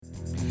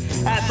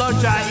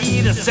lunch, I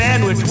eat a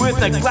sandwich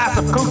with a glass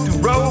of Coke to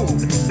roll.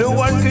 No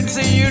one can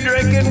see you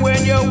drinking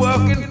when you're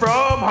working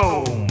from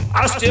home.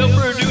 I still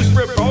produce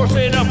reports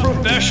in a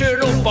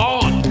professional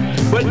font,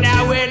 but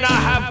now when I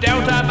have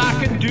downtime,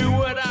 I can do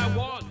what I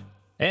want.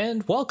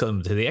 And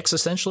welcome to the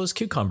Existentialist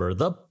Cucumber,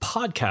 the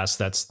podcast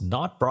that's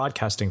not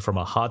broadcasting from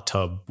a hot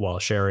tub while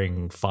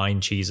sharing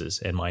fine cheeses.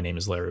 And my name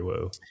is Larry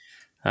Wu.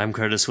 I'm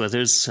Curtis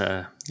Withers.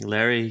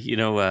 Larry,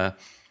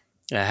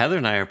 Heather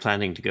and I are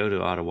planning to go to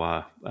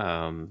Ottawa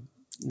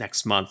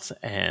next month,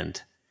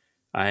 and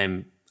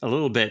I'm a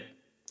little bit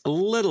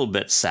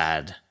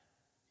sad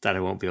that I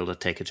won't be able to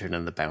take a turn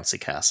in the bouncy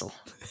castle.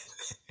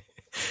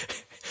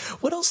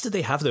 What else did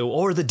they have though?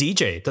 Or the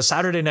DJ, the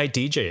Saturday night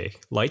DJ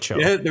light show.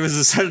 Yeah, there was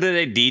a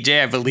Saturday night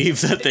DJ. I believe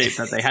that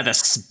they had a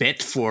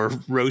spit for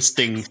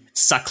roasting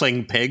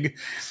suckling pig.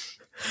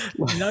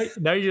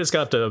 Now you just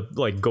got to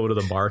go to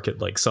the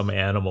market like some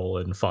animal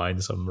and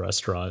find some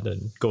restaurant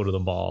and go to the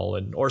mall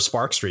or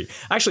Spark Street.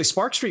 Actually,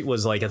 Spark Street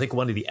was I think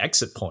one of the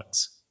exit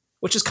points,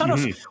 which is kind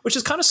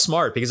of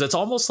smart because it's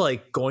almost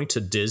like going to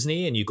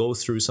Disney and you go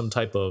through some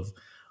type of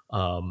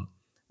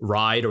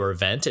ride or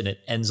event and it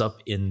ends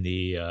up in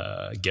the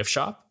gift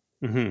shop.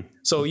 Mm-hmm.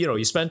 So,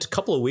 you spent a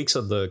couple of weeks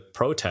of the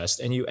protest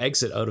and you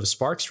exit out of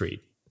Spark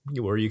Street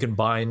where you can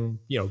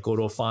go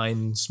to a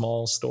fine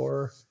small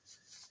store,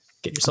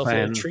 get yourself a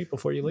little treat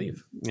before you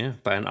leave. Yeah,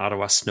 buy an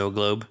Ottawa snow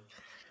globe.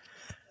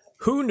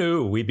 Who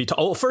knew we'd be...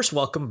 first,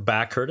 welcome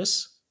back,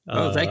 Curtis.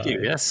 Oh, thank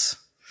you. Yes.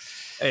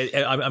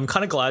 I'm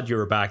kind of glad you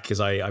were back because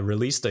I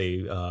released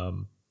a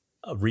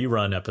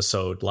rerun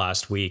episode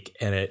last week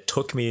and it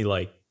took me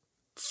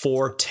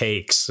 4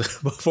 takes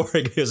before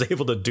I was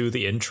able to do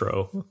the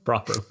intro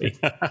properly.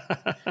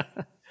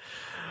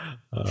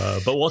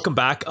 But welcome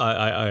back.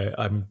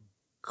 I'm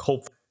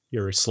hope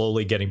you're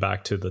slowly getting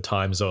back to the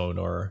time zone,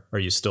 or are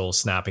you still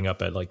snapping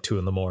up at 2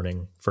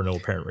 a.m. for no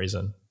apparent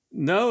reason?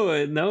 No,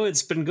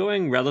 it's been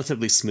going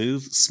relatively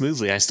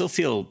smoothly. I still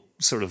feel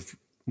sort of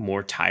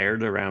more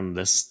tired around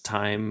this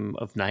time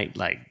of night,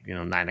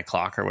 9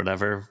 o'clock or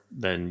whatever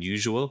than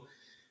usual.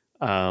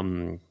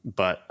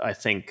 But I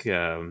think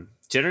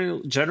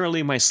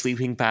generally my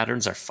sleeping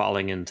patterns are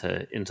falling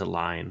into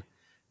line.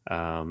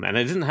 And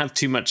I didn't have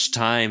too much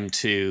time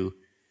to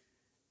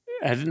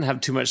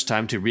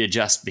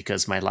readjust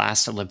because my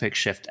last Olympic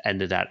shift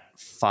ended at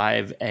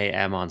 5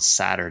 a.m. on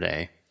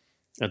Saturday.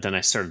 And then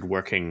I started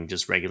working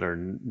just regular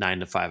 9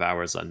 to 5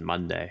 hours on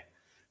Monday.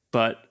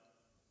 But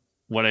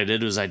what I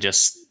did was I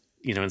just,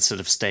 instead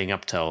of staying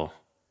up till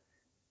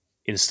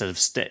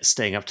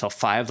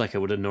 5 like I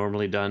would have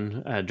normally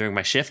done during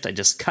my shift, I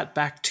just cut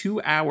back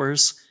 2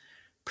 hours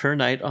per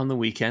night on the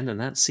weekend. And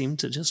that seemed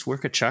to just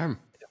work a charm.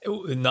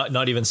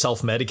 Not even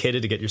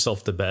self-medicated to get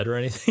yourself to bed or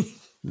anything?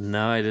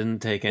 No, I didn't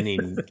take any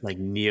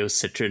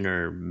neocitrin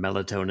or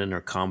melatonin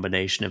or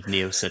combination of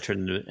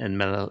neocitrin and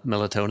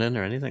melatonin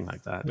or anything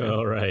like that. Yeah.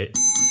 All right.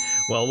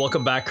 Well,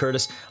 welcome back,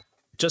 Curtis.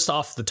 Just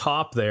off the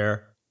top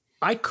there,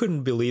 I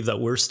couldn't believe that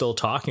we're still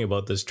talking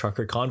about this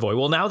trucker convoy.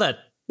 Well, now that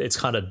it's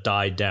kind of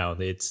died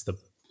down, it's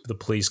the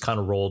police kind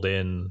of rolled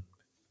in,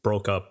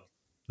 broke up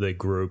the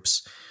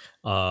groups,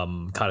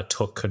 kind of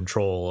took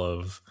control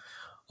of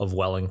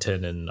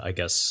Wellington and I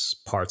guess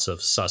parts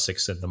of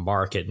Sussex and the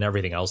market and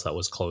everything else that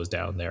was closed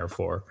down there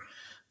for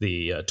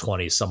the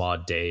 20 some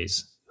odd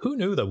days. Who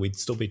knew that we'd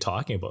still be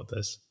talking about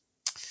this?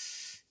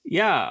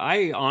 Yeah,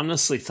 I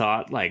honestly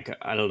thought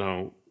I don't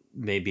know,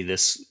 maybe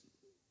this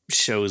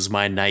shows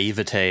my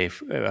naivete,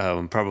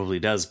 probably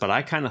does, but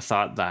I kind of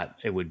thought that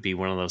it would be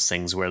one of those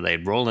things where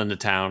they'd roll into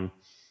town,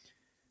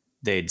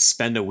 they'd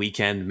spend a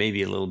weekend,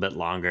 maybe a little bit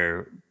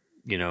longer,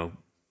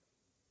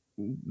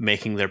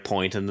 making their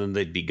point, and then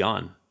they'd be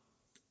gone.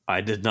 I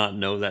did not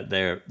know that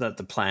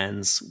the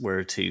plans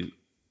were to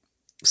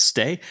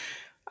stay.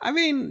 I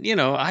mean,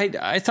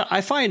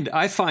 I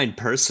find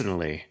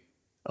personally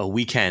a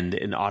weekend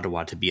in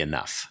Ottawa to be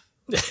enough.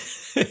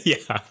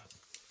 Yeah.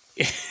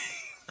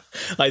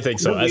 I think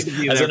so. As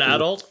an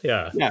adult,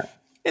 yeah.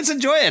 It's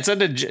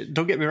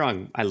don't get me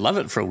wrong. I love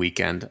it for a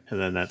weekend, and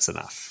then that's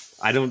enough.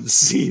 I don't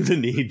see the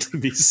need to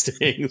be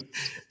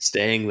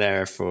staying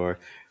there for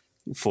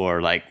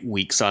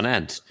weeks on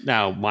end.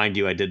 Now, mind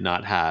you, I did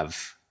not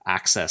have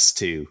access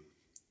to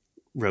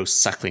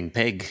roast suckling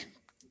pig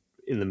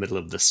in the middle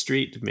of the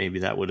street. Maybe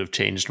that would have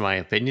changed my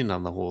opinion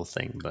on the whole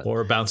thing. Or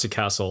a bouncy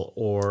castle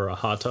or a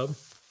hot tub.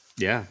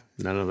 Yeah,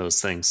 none of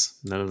those things.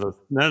 None of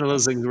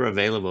those things were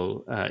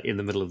available in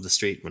the middle of the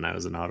street when I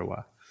was in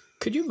Ottawa.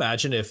 Could you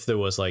imagine if there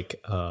was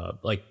like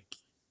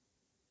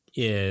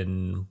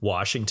in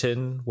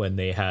Washington when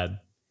they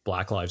had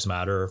Black Lives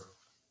Matter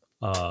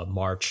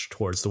march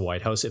towards the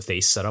White House, if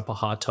they set up a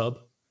hot tub?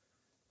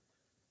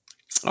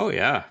 Oh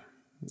yeah.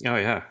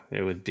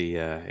 It would be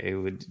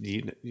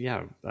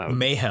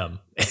mayhem.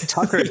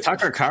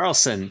 Tucker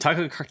Carlson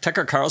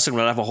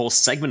would have a whole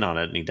segment on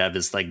it, and he'd have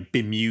his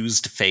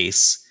bemused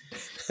face,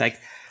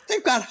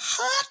 they've got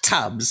hot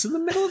tubs in the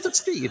middle of the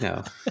street,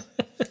 And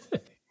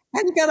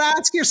you got to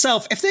ask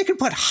yourself, if they can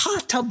put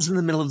hot tubs in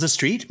the middle of the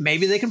street,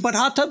 maybe they can put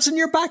hot tubs in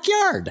your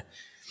backyard.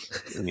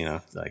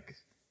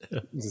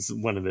 This is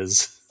one of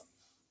his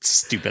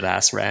stupid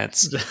ass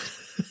rants.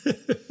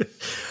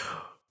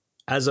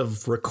 As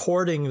of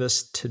recording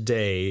this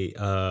today,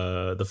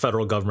 the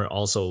federal government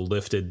also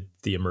lifted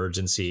the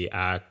Emergency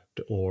Act,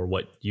 or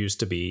what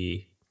used to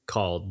be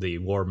called the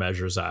War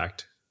Measures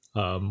Act,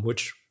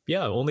 which,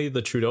 only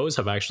the Trudeaus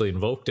have actually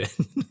invoked it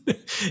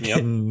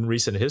in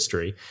recent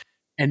history.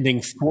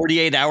 Ending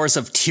 48 hours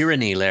of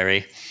tyranny,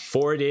 Larry.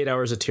 48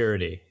 hours of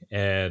tyranny.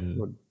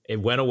 And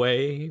it went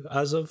away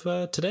as of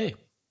today.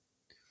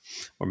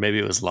 Or maybe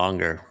it was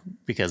longer,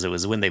 because it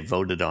was when they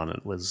voted on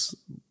it was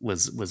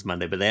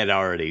Monday, but they had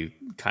already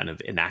kind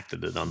of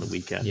enacted it on the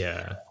weekend.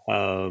 Yeah.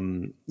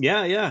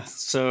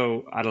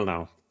 So I don't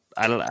know.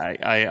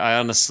 I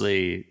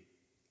honestly,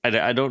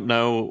 I don't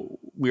know.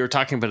 We were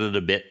talking about it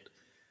a bit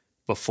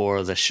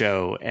before the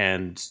show,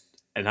 and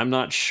I'm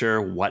not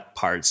sure what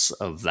parts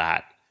of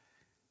that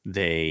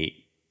they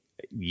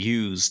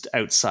used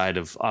outside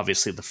of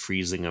obviously the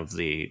freezing of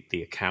the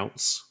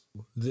accounts.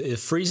 They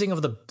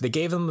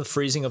gave them the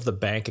freezing of the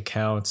bank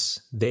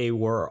accounts. They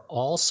were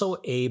also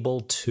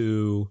able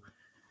to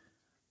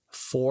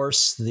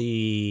force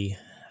the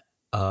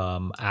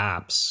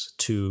apps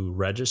to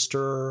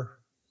register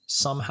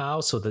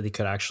somehow so that they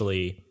could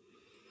actually,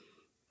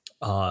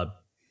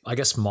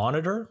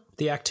 monitor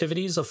the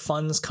activities of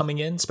funds coming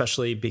in,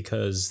 especially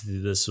because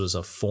this was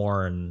a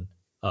foreign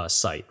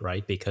site,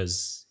 right?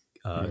 Because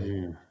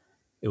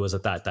it was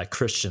at that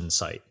Christian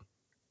site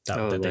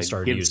that they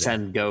started Give, using.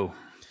 Send, Go.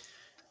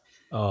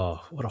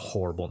 Oh, what a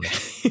horrible name.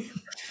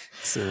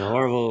 It's a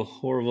horrible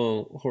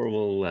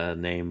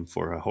name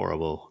for a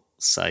horrible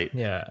site.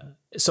 Yeah.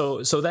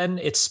 So then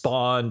it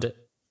spawned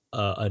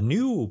a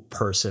new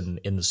person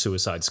in the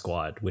Suicide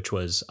Squad, which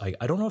was,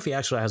 I don't know if he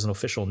actually has an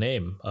official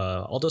name.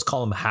 I'll just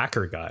call him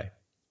Hacker Guy,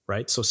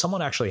 right? So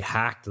someone actually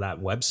hacked that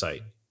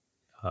website.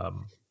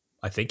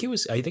 I think it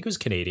was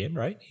Canadian,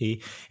 right?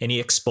 He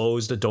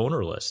exposed a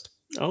donor list.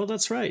 Oh,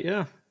 that's right.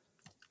 Yeah.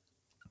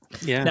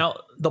 Yeah.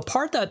 Now, the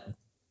part that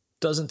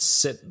doesn't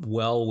sit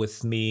well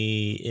with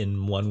me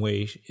in one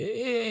way,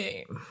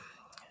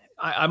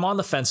 I'm on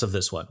the fence of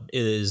this one,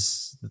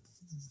 is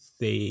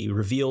they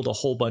revealed a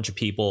whole bunch of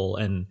people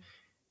and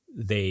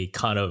they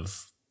kind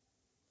of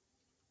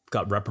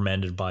got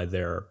reprimanded by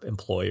their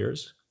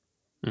employers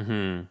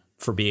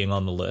for being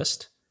on the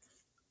list.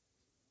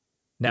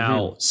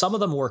 Now, some of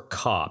them were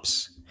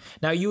cops.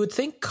 Now, you would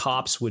think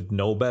cops would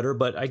know better,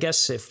 but I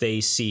guess if they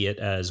see it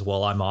as,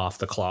 well, I'm off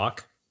the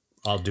clock,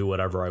 I'll do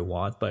whatever I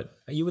want. But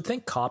you would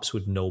think cops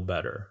would know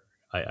better,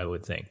 I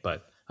would think.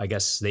 But I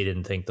guess they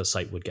didn't think the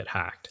site would get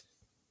hacked.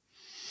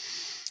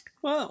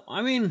 Well,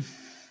 I mean,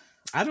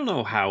 I don't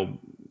know how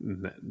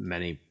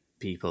many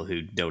people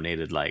who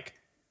donated like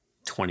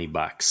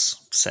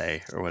 $20,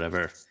 say, or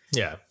whatever,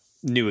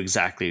 knew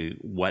exactly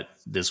what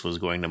this was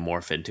going to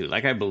morph into.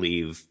 Like, I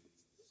believe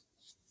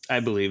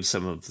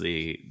some of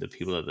the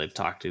people that they've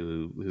talked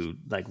to who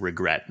like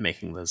regret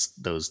making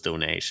those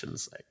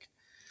donations. Like,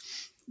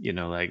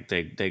 like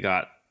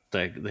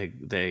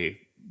they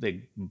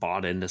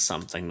bought into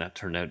something that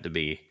turned out to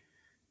be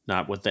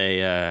not what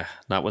they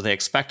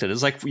expected.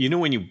 It's like,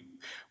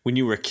 when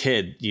you were a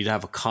kid, you'd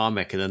have a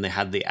comic and then they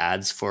had the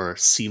ads for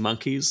sea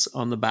monkeys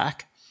on the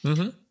back.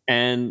 Mm-hmm.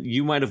 And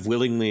you might have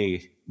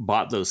willingly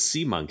bought those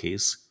sea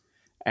monkeys.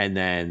 And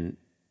then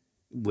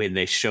when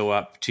they show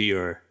up to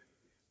your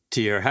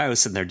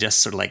house and they're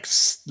just sort of like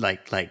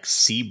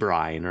sea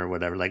brine or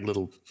whatever, like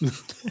little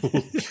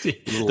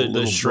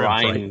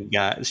brine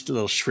guys,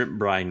 little shrimp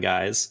brine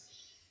guys.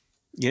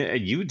 Yeah,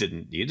 you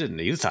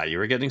thought you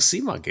were getting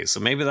sea monkeys. So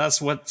maybe that's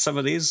what some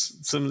of these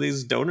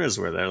donors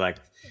were. They're like,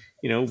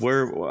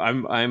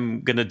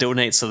 I'm going to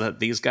donate so that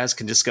these guys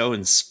can just go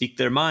and speak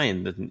their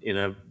mind in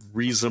a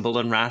reasonable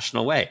and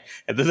rational way.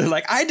 And then they're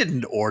like, I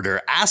didn't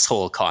order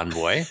asshole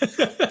convoy.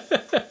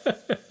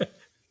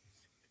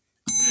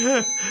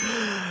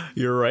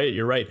 You're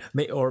right.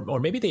 Or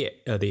maybe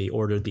they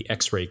ordered the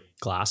X-ray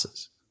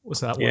glasses. Was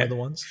that one of the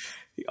ones?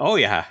 Oh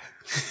yeah.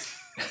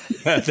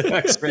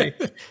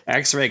 The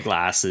X-ray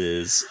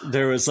glasses.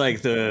 There was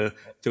like the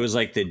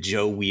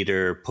Joe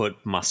Weider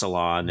put muscle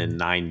on in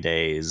 9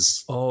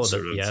 days. Oh,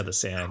 the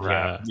sand.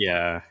 Crap.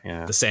 Yeah.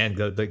 The sand.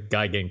 The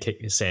guy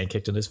getting sand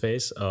kicked in his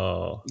face.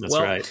 Oh, that's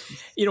right.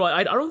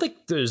 I don't think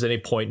there's any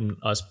point in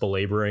us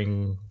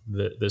belaboring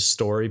this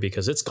story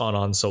because it's gone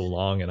on so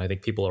long, and I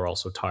think people are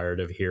also tired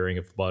of hearing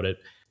about it.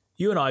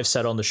 You and I have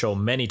said on the show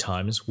many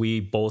times, we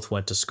both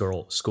went to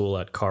school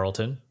at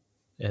Carleton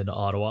in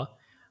Ottawa.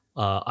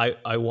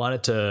 I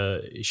wanted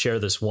to share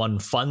this one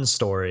fun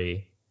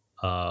story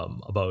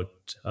about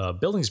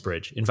Billings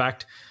Bridge. In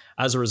fact,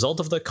 as a result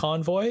of the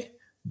convoy,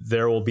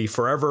 there will be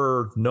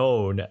forever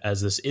known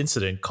as this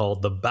incident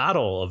called the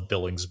Battle of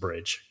Billings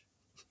Bridge,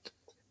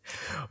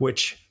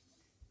 which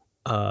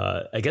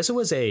I guess it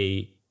was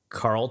a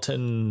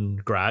Carleton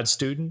grad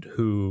student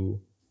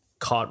who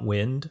caught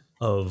wind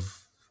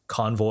of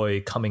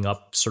convoy coming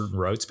up certain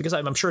routes, because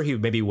I'm sure he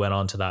maybe went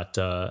on to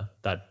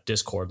that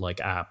Discord like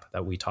app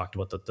that we talked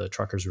about that the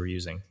truckers were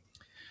using.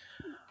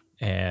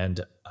 And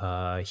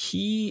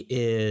he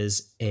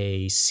is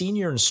a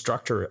senior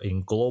instructor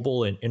in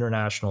global and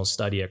international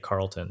study at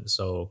Carleton.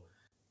 So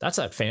that's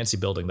that fancy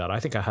building that I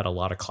think I had a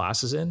lot of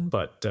classes in,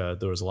 but there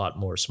was a lot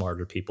more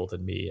smarter people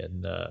than me.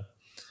 And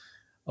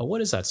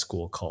what is that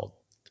school called,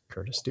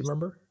 Curtis? Do you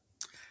remember?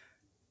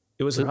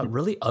 It was a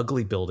really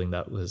ugly building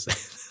that was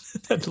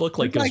that looked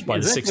like it was by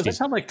the 60s. Does that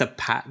sound like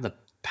the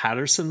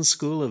Patterson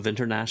School of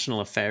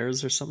International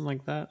Affairs or something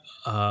like that?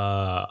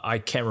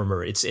 I can't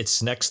remember.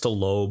 It's next to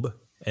Loeb,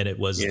 and it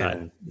was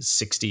that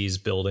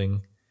 60s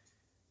building.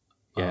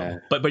 Yeah.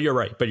 But you're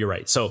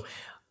right. So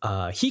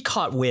he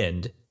caught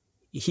wind.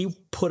 He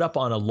put up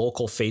on a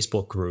local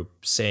Facebook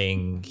group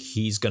saying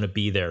he's going to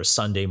be there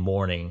Sunday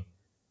morning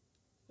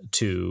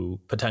to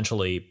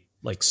potentially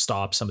like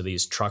stop some of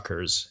these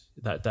truckers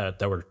that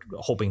were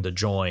hoping to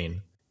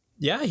join.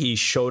 Yeah, he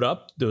showed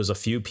up. There was a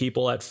few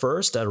people at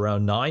first at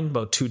around 9,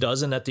 about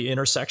 24 at the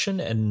intersection,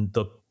 and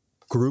the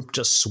group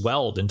just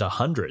swelled into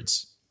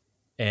hundreds.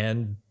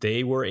 And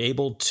they were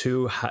able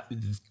to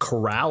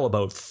corral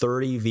about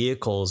 30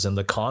 vehicles in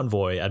the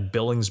convoy at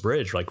Billings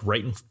Bridge, like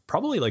right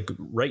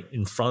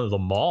in front of the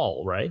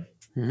mall, right?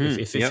 Mm-hmm.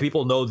 If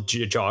people know the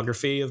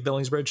geography of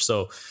Billings Bridge,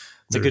 so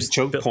it's a good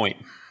choke point.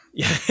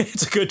 Yeah,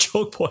 it's a good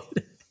choke point,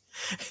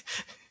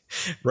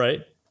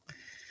 right?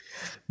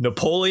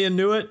 Napoleon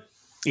knew it.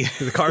 Yeah.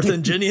 The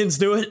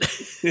Carthaginians knew it.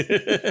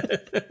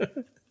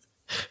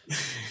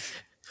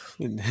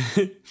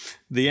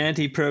 The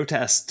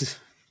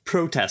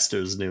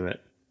protesters knew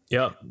it.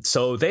 Yeah.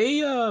 So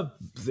they,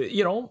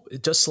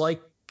 just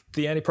like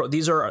the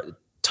these are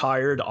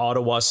tired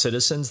Ottawa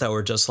citizens that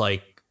were just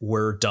like,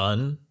 we're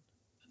done.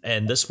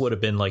 And this would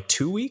have been like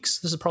 2 weeks.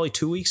 This is probably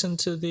 2 weeks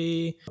into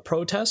the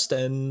protest.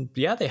 And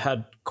yeah, they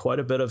had quite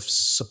a bit of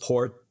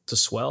support to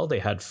swell. They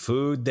had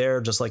food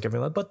there, just like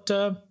everyone. But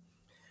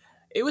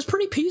it was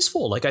pretty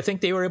peaceful. Like, I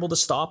think they were able to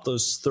stop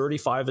those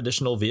 35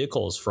 additional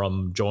vehicles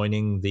from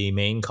joining the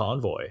main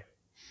convoy.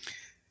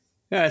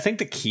 Yeah, I think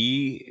the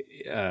key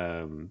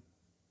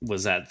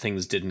was that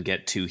things didn't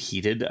get too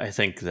heated. I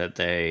think that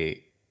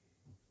they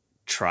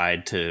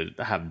tried to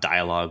have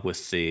dialogue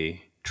with the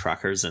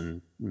truckers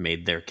and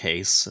made their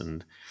case.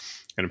 And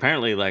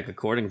apparently, like,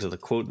 according to the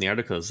quote in the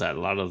article, is that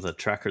a lot of the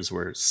truckers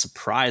were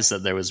surprised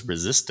that there was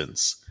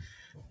resistance.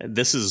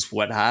 This is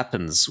what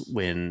happens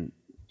when,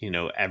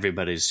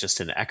 everybody's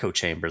just in echo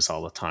chambers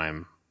all the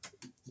time,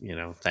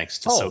 thanks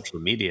to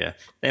social media.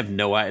 They have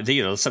no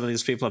idea, some of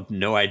these people have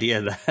no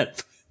idea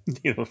that,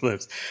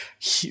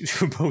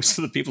 most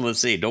of the people in the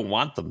city don't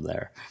want them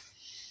there.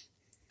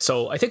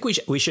 So I think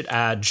we should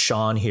add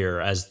Sean here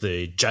as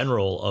the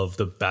general of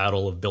the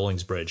Battle of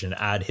Billings Bridge and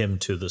add him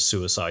to the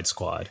Suicide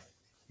Squad.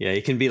 Yeah,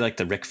 he can be like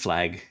the Rick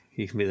Flag.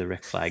 He can be the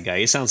Rick Flag guy.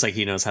 He sounds like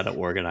he knows how to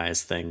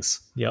organize things.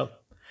 Yep.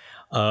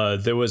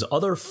 There was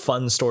other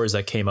fun stories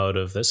that came out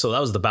of this. So that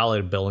was the Battle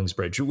of Billings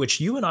Bridge, which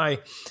you and I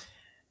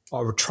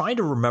are trying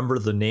to remember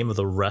the name of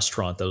the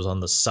restaurant that was on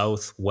the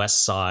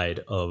southwest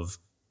side of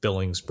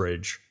Billings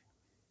Bridge,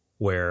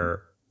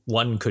 where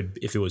one could,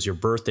 if it was your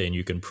birthday and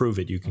you can prove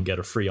it, you can get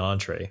a free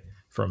entree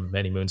from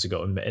many moons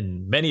ago.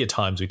 And many a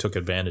times we took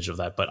advantage of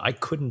that, but I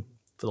couldn't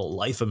for the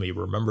life of me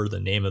remember the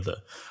name of the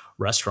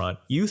restaurant.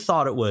 You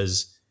thought it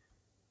was,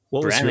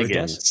 what was your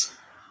guess?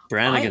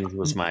 Brannigan's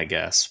was my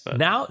guess, but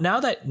now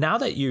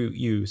that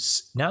you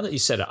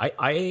said it,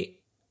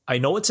 I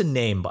know it's a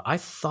name, but I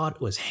thought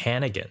it was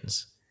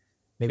Hannigan's.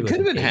 Maybe it could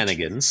have been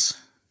Hannigan's.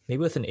 Maybe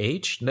with an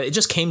H. It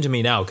just came to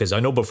me now because I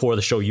know before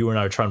the show you and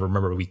I were trying to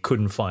remember, we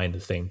couldn't find the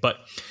thing. But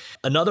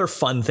another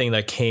fun thing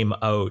that came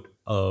out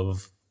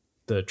of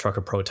the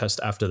trucker protest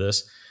after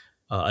this,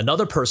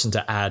 another person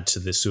to add to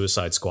the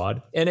Suicide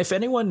Squad. And if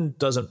anyone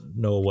doesn't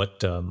know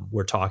what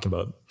we're talking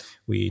about,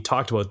 we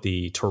talked about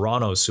the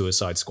Toronto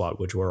Suicide Squad,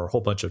 which were a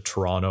whole bunch of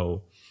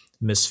Toronto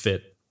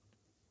misfit.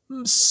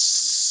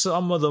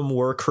 Some of them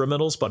were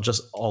criminals, but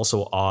just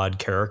also odd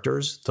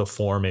characters to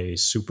form a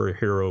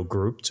superhero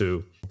group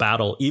to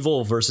battle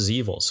evil versus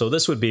evil. So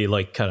this would be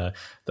like kind of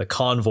the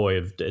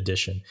convoy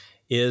edition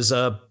is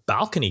a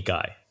balcony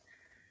guy.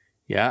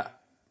 Yeah.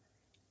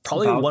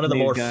 Probably one of the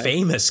more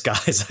famous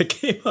guys that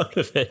came out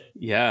of it.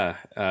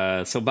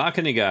 Yeah. So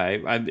Balcony Guy,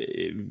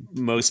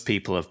 most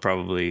people have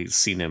probably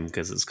seen him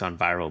because it's gone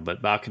viral,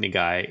 but Balcony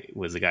Guy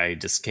was a guy who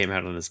just came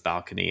out on this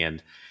balcony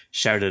and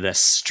shouted a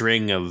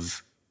string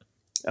of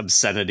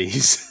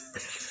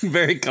obscenities,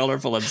 very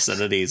colorful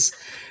obscenities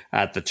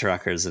at the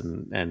truckers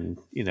and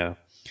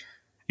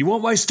you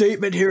want my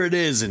statement? Here it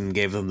is, and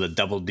gave them the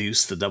double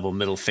deuce, the double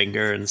middle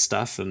finger and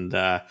stuff.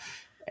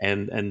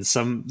 And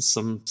some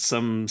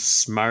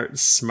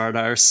smart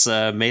arse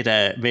made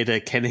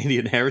a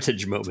Canadian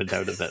heritage moment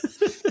out of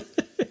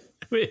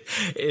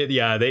it.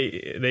 Yeah,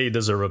 they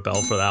deserve a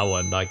bell for that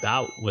one. Like,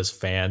 that was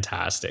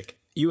fantastic.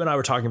 You and I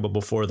were talking about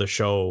before the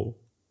show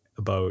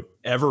about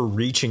ever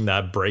reaching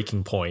that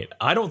breaking point.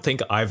 I don't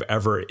think I've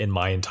ever in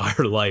my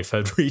entire life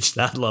had reached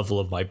that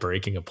level of my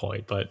breaking a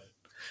point, but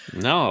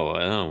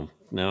no,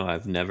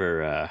 I've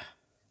never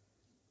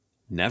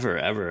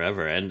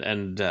ever.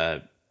 And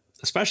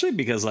especially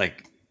because,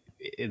 like,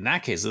 in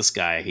that case, this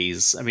guy,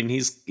 he's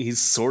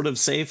sort of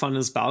safe on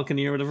his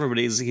balcony or whatever, but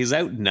he's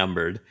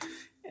outnumbered,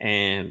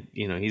 and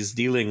he's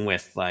dealing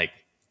with like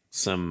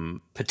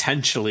some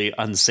potentially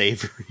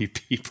unsavory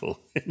people,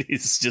 and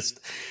he's just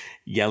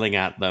yelling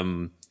at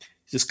them,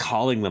 just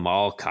calling them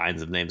all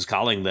kinds of names,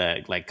 calling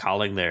their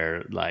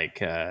the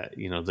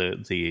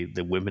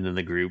women in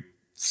the group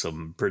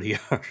some pretty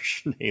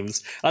harsh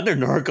names. Under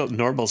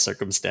normal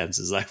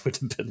circumstances, I would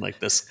have been like,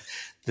 this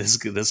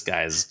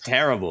guy's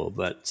terrible,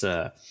 but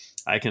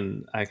I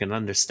can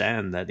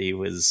understand that he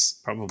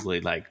was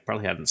probably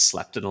hadn't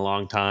slept in a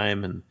long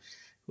time, and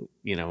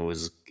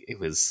it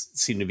was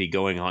seemed to be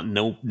going on.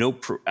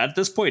 At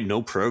this point,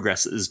 no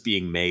progress is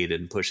being made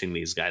in pushing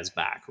these guys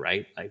back,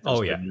 right? Like,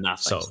 nothing.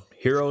 So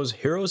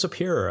heroes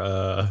appear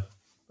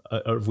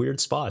of weird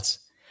spots.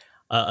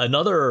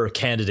 Another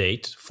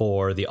candidate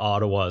for the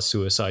Ottawa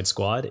Suicide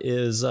Squad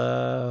is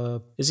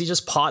he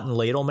just Pot and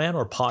Ladle Man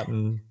or Pot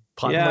and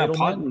Ladle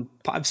Man?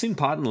 I've seen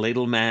Pot and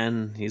Ladle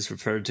Man. He's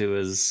referred to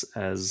as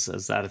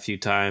that a few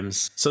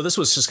times. So this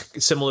was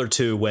just similar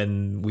to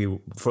when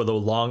for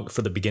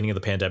the beginning of the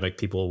pandemic,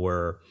 people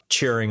were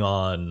cheering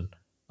on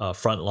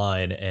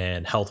frontline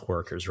and health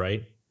workers,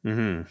 right?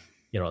 Mm-hmm.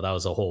 That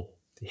was a whole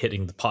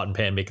hitting the pot and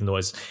pan, making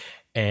noise,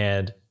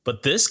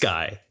 but this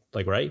guy.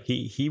 Like, right,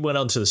 he went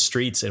onto the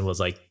streets and was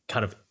like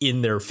kind of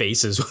in their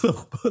faces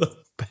with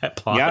a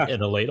pot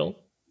and a ladle.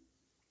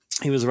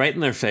 He was right in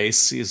their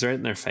face.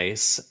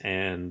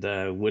 And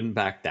wouldn't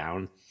back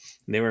down.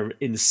 And they were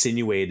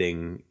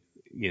insinuating,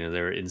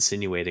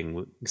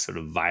 sort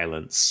of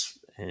violence,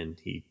 and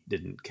he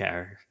didn't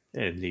care,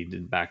 and he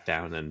didn't back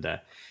down. And they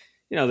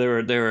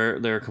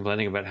were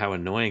complaining about how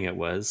annoying it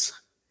was.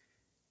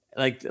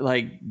 Like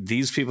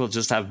these people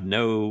just have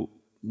no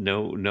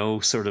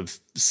sort of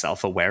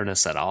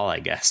self-awareness at all, I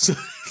guess.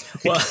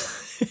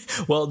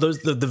 well, there's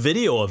the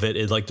video of it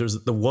is like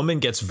the woman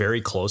gets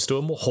very close to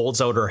him,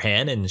 holds out her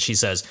hand, and she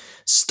says,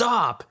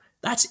 "Stop!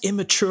 That's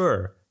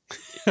immature."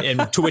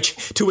 And to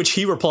which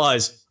he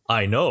replies,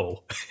 "I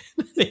know."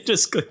 It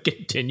just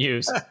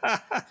continues.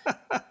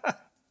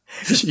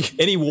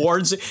 And he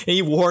warns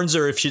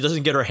her if she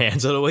doesn't get her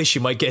hands out of the way, she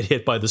might get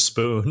hit by the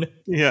spoon.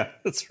 Yeah,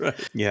 that's right.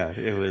 Yeah,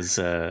 it was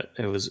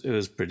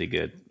pretty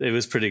good. It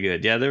was pretty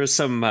good. Yeah, there was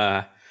some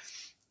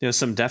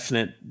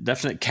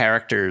definite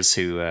characters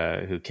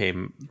who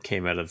came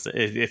out of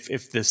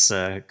if this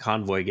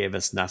convoy gave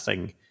us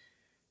nothing,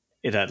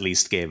 it at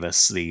least gave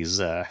us these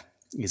three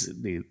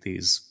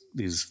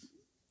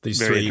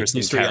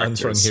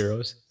unsung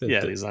heroes.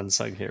 These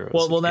unsung heroes.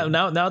 Well,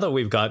 now that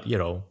we've got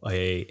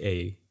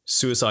a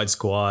Suicide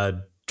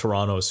Squad,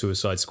 Toronto,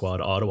 Suicide Squad,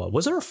 Ottawa.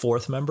 Was there a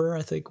fourth member?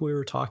 I think we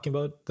were talking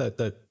about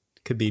that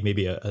could be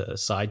maybe a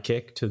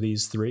sidekick to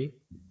these three.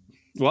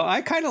 Well,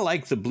 I kind of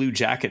like the blue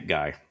jacket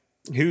guy.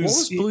 What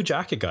was blue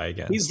jacket guy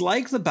again? He's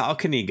like the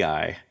balcony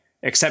guy,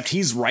 except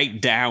he's right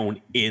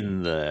down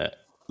in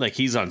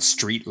he's on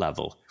street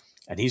level,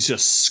 and he's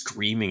just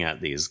screaming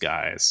at these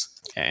guys,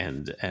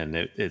 and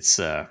it's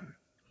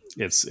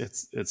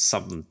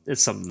something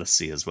to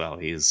see as well.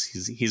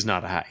 He's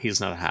not a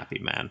happy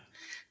man.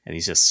 And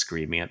he's just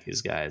screaming at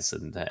these guys.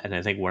 And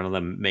I think one of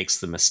them makes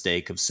the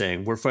mistake of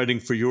saying, "We're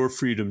fighting for your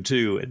freedom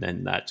too." And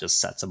then that just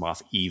sets him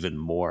off even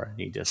more. And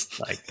he just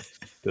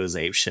goes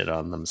ape shit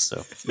on them.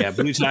 So yeah,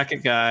 blue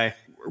jacket guy.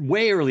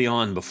 Way early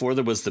on, before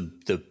there was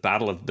the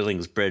Battle of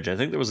Billings Bridge, I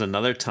think there was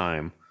another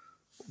time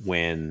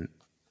when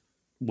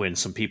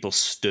some people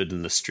stood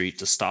in the street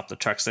to stop the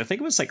trucks. I think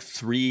it was like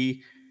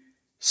three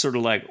sort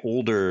of like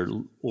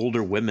older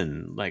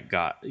women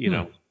got,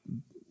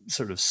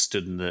 sort of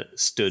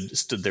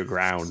stood their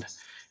ground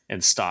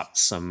and stopped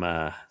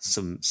some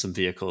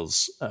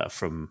vehicles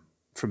from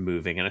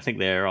moving, and I think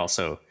they're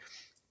also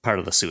part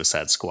of the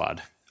Suicide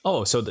Squad.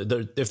 Oh, so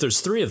if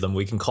there's three of them,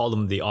 we can call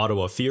them the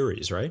Ottawa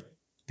Furies, right?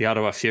 The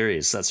Ottawa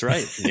Furies. That's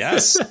right.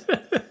 Yes.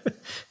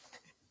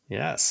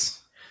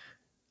 Yes.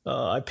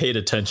 I paid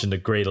attention to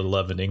grade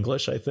 11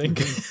 English, I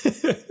think.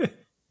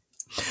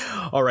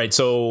 All right,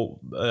 so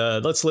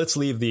let's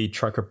leave the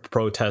trucker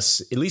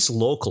protests, at least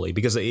locally,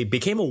 because it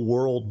became a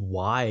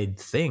worldwide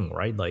thing,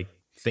 right? Like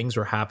things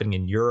were happening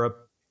in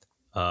Europe.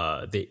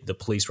 The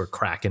police were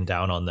cracking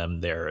down on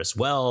them there as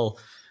well.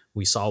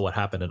 We saw what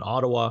happened in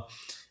Ottawa.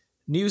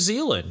 New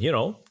Zealand,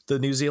 the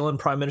New Zealand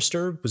Prime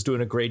Minister was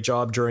doing a great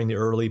job during the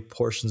early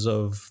portions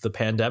of the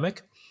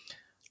pandemic.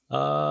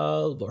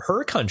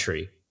 Her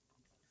country.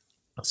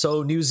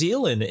 So New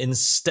Zealand,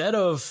 instead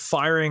of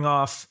firing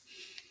off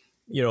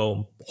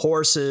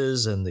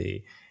horses and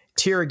the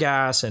tear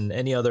gas and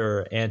any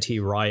other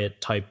anti-riot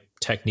type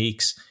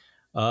techniques,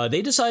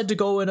 they decided to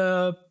go in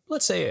a,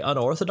 let's say,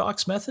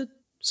 unorthodox method.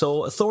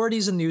 So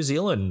authorities in New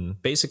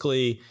Zealand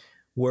basically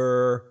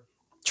were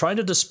trying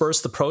to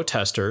disperse the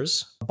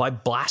protesters by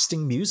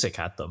blasting music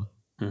at them.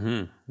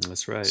 Mm-hmm.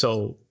 That's right.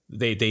 So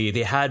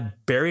they had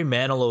Barry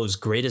Manilow's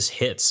greatest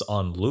hits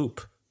on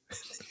loop.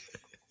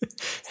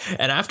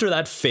 And after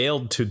that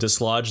failed to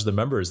dislodge the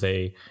members,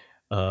 they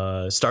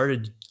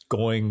started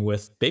going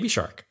with Baby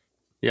Shark.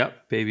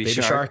 Yep, Baby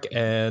Shark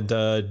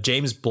and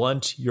James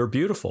Blunt, You're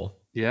Beautiful.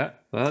 Yeah,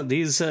 well,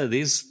 these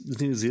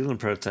New Zealand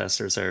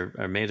protesters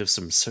are made of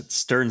some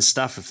stern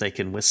stuff if they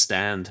can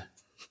withstand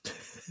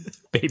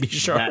Baby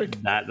Shark.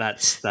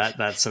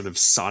 that sort of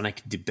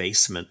sonic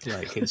debasement.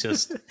 Like it's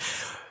just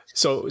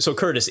So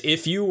Curtis,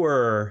 if you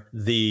were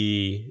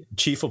the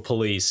chief of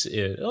police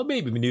in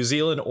maybe New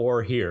Zealand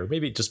or here,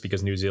 maybe just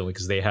because New Zealand,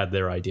 because they had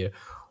their idea,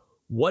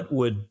 what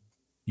would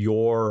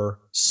your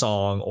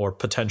song or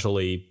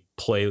potentially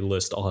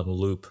playlist on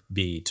loop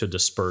be to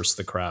disperse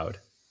the crowd?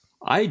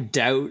 I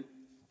doubt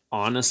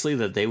honestly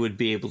that they would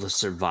be able to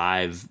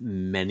survive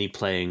many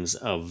playings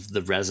of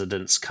the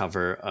Residents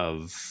cover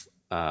of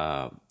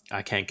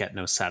I Can't Get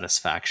No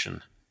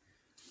Satisfaction,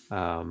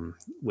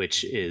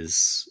 which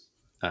is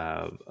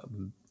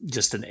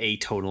just an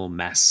atonal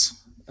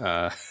mess.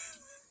 I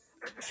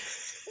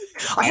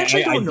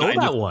actually don't know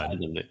that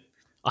one.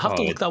 I'll have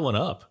to look that one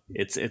up.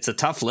 It's a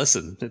tough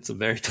listen. It's a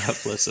very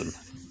tough listen.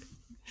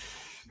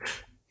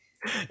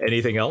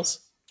 Anything else?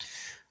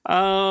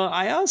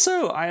 I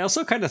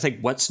also kind of think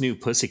 "What's New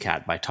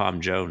Pussycat" by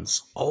Tom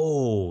Jones.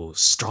 Oh,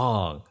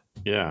 strong.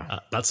 Yeah,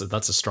 that's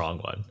a strong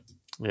one.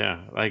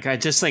 Yeah, like I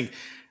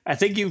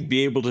think you'd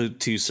be able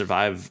to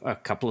survive a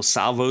couple of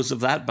salvos of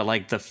that, but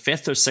like the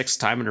fifth or sixth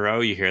time in a row,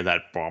 you hear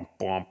that bom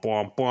bom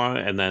bom bom,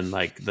 and then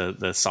like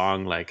the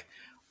song, like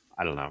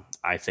I don't know.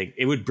 I think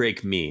it would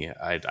break me.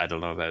 I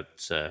don't know about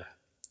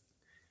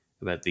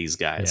these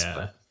guys. Yeah.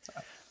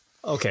 But.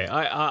 Okay,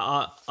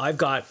 I've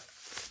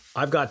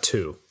got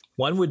two.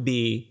 One would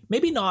be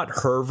maybe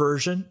not her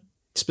version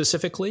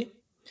specifically,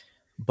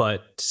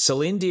 but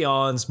Celine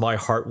Dion's "My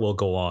Heart Will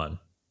Go On."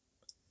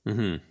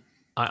 Mm-hmm.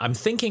 I'm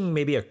thinking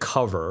maybe a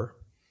cover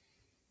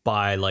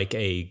by like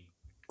a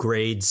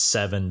grade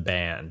 7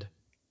 band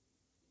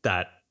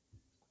that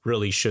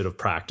really should have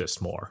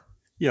practiced more.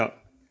 Yeah.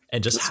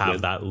 And just have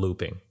good. That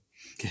looping.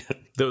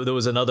 There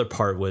was another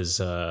part was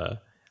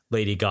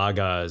Lady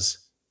Gaga's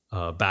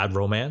 "Bad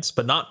Romance,"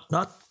 but not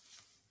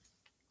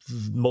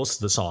most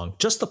of the song,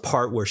 just the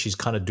part where she's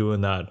kind of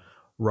doing that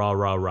rah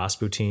rah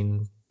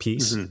Rasputin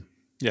piece. Mm-hmm.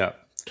 Yeah.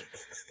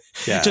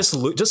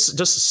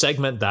 Just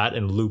segment that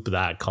and loop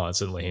that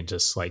constantly and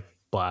just like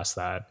blast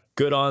that.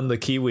 Good on the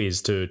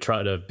Kiwis to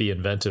try to be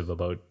inventive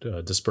about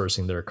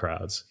dispersing their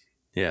crowds.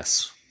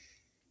 Yes.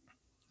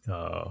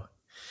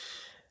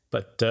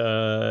 But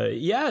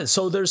yeah,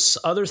 so there's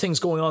other things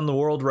going on in the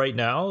world right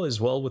now as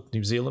well with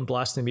New Zealand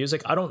blasting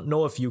music. I don't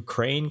know if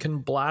Ukraine can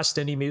blast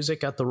any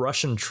music at the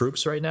Russian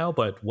troops right now,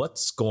 but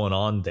what's going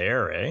on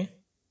there, eh?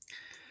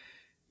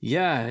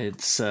 Yeah,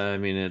 it's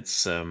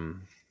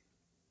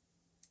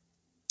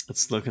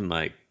looking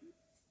like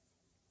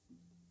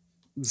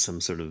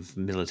some sort of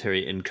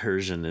military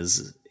incursion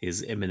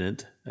is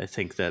imminent. I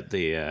think that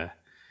the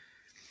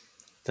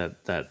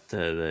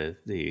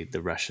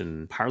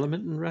Russian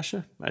parliament in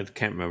Russia, I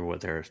can't remember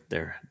what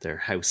their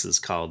house is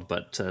called,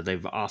 but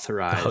they've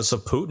authorized the House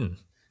of Putin.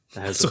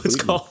 The House of Putin. It's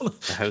called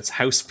the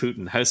House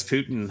Putin. House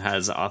Putin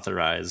has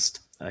authorized,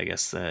 I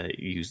guess, the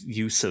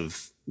use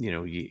of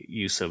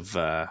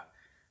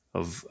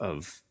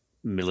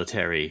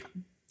military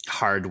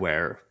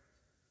hardware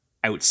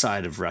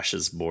outside of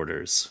Russia's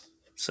borders.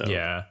 So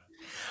yeah,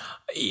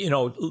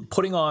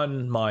 putting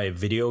on my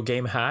video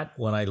game hat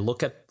when I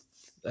look at.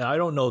 I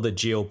don't know the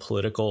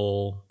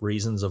geopolitical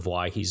reasons of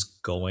why he's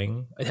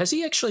going. Has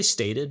he actually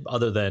stated,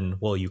 other than,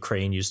 well,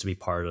 Ukraine used to be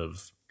part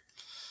of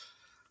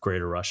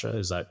Greater Russia?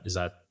 Is that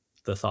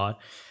the thought?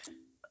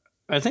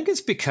 I think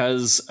it's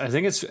because I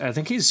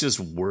think he's just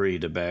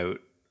worried about.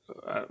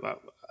 Well,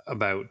 I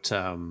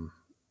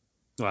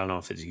don't know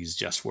if he's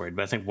just worried,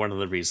 but I think one of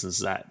the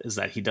reasons is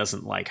that he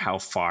doesn't like how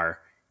far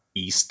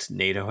east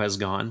NATO has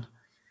gone.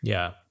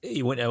 I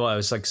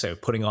was like, say,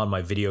 putting on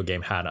my video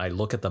game hat, I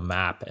look at the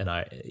map, and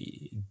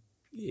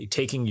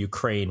taking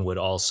Ukraine would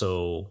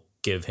also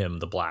give him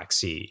the Black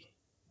Sea.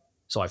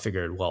 So I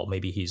figured, well,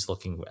 maybe he's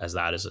looking as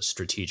that as a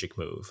strategic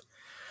move.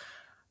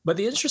 But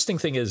the interesting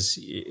thing is,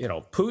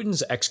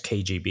 Putin's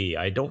ex-KGB.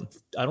 I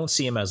don't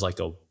see him as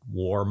like a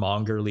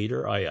warmonger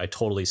leader. I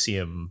totally see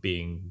him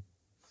being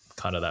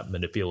kind of that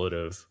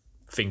manipulative,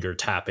 finger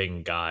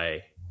tapping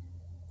guy,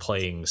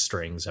 playing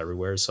strings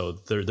everywhere. So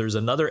there's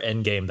another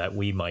end game that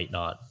we might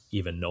not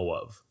even know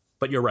of.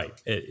 But you're right.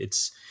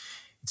 It's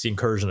the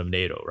incursion of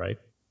NATO, right?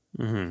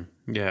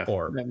 Mm-hmm. Yeah.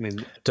 Or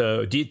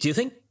do you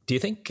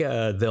think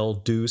they'll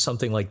do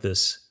something like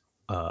this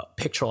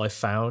picture I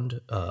found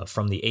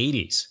from the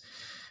 80s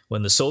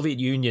when the Soviet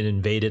Union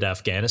invaded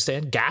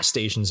Afghanistan? Gas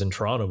stations in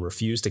Toronto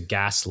refused to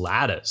gas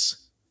Ladas.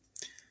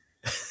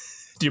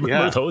 Do you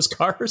remember those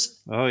cars?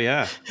 Oh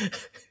yeah,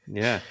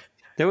 yeah.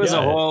 There was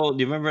a whole.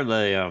 Do you remember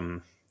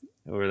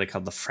what were they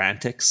called? The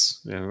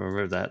Frantics. You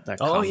remember that?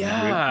 Oh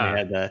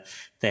yeah. Group?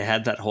 They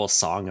had that whole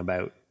song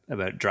about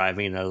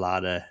driving a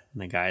lot of.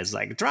 And the guy's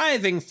like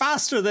driving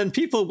faster than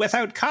people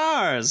without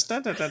cars. Da,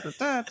 da, da,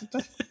 da, da, da.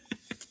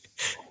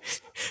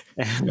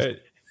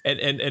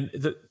 And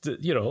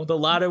the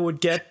Lada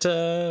would get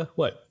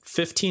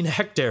 15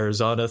 hectares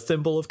on a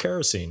thimble of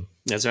kerosene.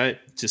 That's right.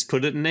 Just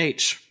put it in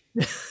H.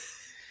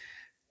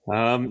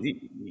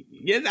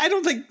 Yeah, I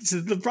don't think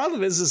the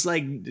problem is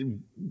like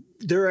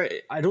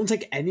I don't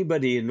think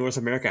anybody in North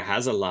America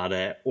has a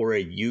Lada or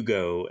a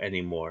Yugo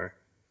anymore.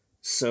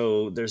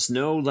 So there's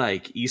no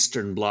like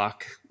Eastern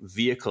Bloc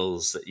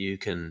vehicles that you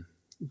can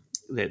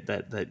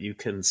that you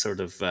can sort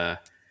of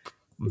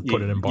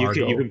Put an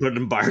embargo. You can put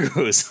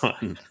embargoes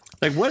on.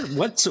 Like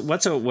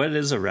what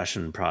is a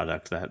Russian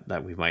product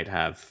that we might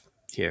have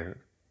here?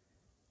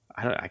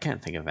 I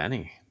can't think of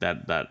any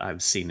that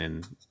I've seen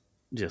in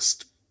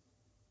just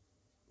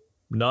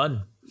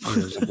None.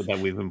 that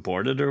we've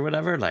imported or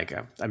whatever. Like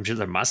I'm sure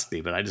there must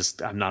be, but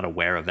I'm not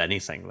aware of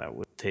anything that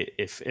would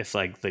if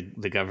like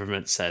the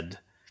government said,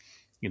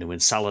 in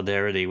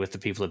solidarity with the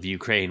people of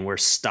Ukraine, we're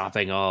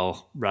stopping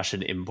all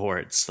Russian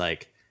imports.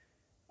 Like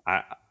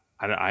I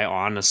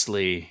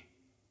honestly,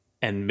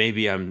 and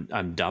maybe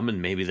I'm dumb,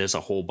 and maybe there's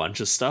a whole bunch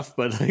of stuff,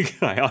 but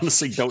like I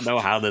honestly don't know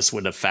how this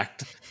would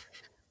affect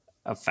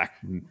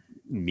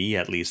me,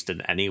 at least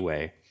in any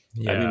way.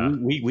 Yeah. I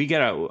mean, we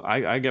get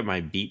I get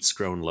my beets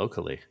grown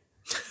locally,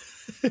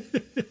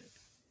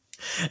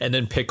 and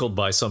then pickled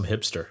by some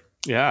hipster.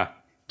 Yeah,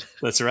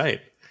 that's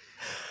right.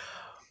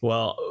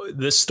 Well,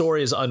 this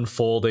story is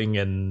unfolding,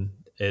 and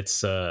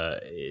it's I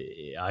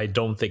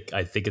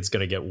think it's going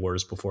to get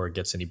worse before it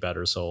gets any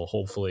better. So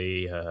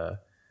hopefully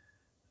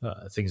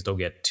things don't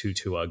get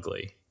too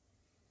ugly.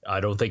 I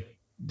don't think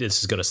this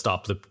is going to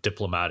stop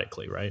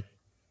diplomatically, right?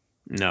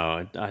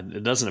 No,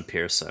 it doesn't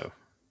appear so.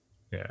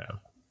 Yeah.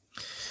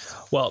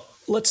 Well,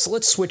 let's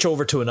switch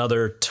over to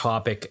another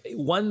topic.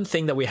 One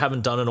thing that we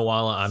haven't done in a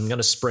while, I'm going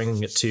to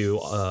spring it to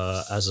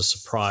as a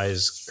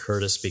surprise,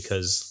 Curtis,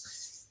 because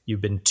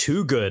you've been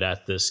too good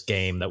at this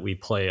game that we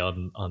play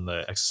on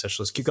the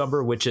Existentialist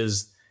Cucumber, which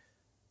is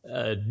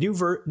a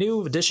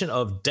new edition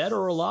of Dead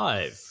or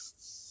Alive.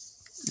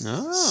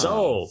 Oh.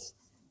 So,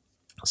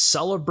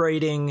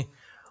 celebrating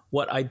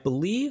what I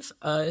believe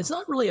it's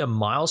not really a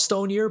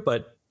milestone year,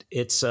 but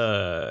it's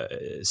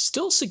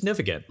still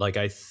significant. Like,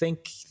 I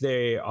think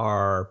they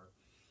are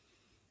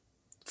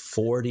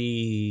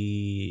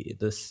 40,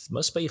 this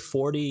must be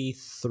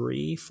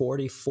 43,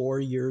 44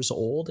 years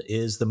old,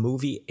 is the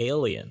movie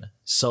Alien.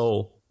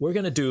 So we're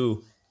going to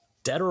do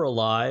Dead or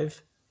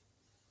Alive,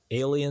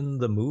 Alien,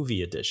 the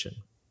movie edition.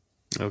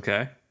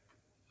 Okay.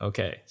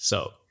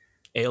 So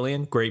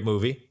Alien, great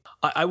movie.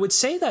 I would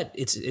say that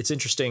it's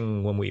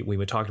interesting when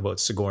we talked about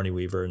Sigourney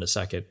Weaver in a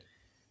second.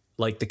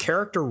 Like the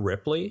character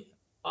Ripley,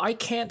 I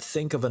can't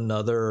think of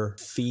another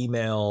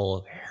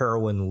female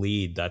heroine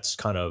lead that's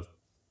kind of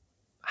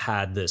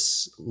had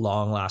this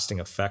long-lasting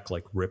effect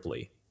like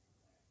Ripley.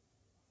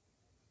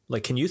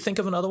 Like, can you think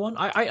of another one?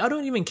 I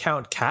don't even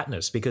count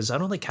Katniss, because I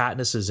don't think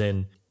Katniss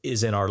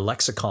is in our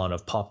lexicon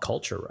of pop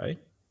culture, right?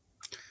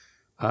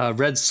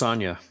 Red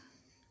Sonja.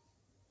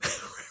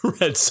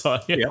 Red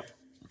Sonja. Yep.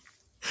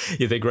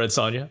 You think Red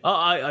Sonja?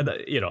 I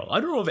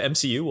don't know if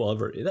MCU will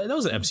ever. That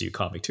was an MCU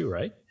comic too,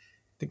 right?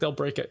 Think they'll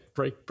break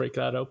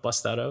that out,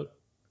 bust that out?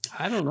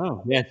 I don't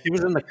know. Yeah, she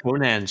was in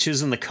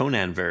the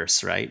Conan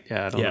verse, right?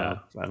 Yeah,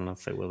 I don't know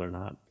if they will or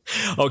not.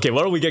 Okay,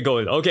 why don't we get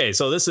going? Okay,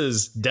 so this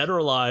is Dead or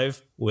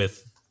Alive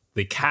with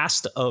the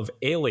cast of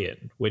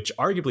Alien, which,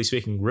 arguably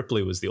speaking,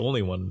 Ripley was the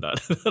only one that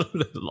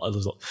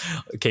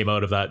came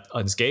out of that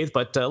unscathed.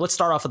 But let's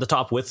start off at the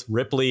top with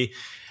Ripley.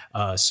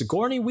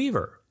 Sigourney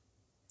Weaver.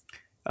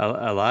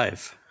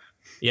 Alive.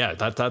 Yeah,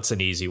 that's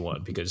an easy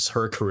one because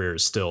her career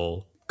is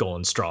still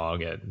going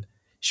strong, and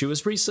she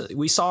was recent.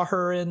 We saw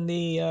her in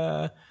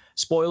the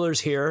spoilers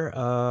here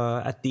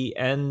at the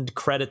end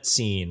credit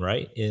scene,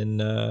 right, in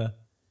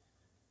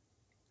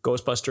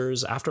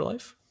Ghostbusters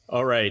Afterlife.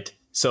 All right,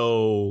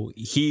 so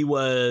he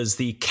was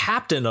the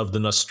captain of the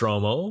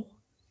Nostromo,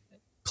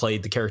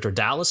 played the character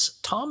Dallas.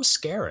 Tom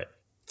Skerritt.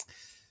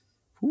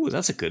 Ooh,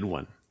 that's a good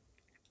one.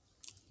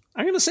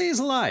 I'm gonna say he's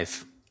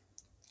alive.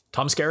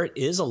 Tom Skerritt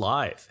is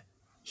alive.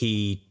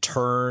 He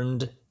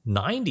turned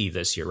 90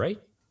 this year, right?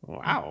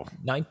 Wow.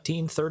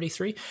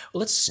 1933.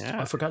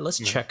 I forgot. Let's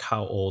check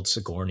how old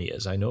Sigourney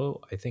is. I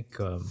think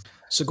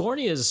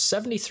Sigourney is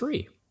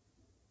 73.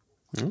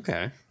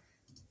 Okay.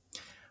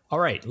 All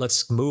right,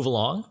 let's move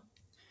along.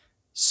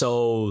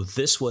 So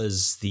this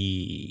was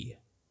the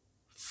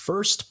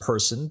first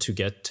person to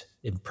get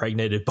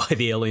impregnated by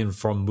the alien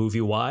from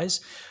Movie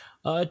Wise.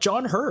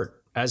 John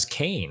Hurt as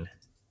Kane.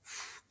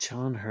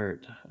 John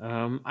Hurt.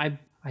 I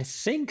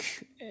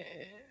think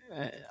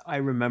I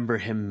remember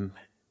him.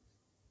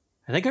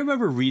 I think I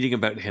remember reading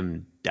about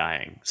him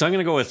dying. So I'm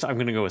gonna go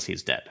with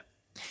he's dead.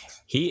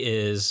 He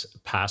is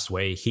passed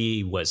away.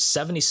 He was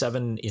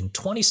 77 in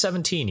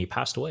 2017. He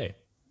passed away.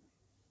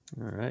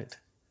 All right.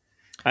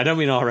 I don't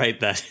mean all right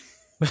that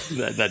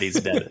he's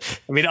dead.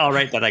 I mean all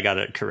right that I got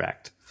it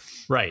correct.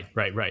 Right.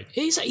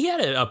 He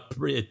had a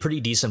pretty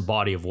decent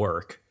body of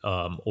work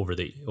over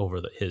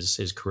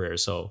his career.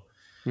 So.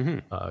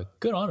 Mm-hmm.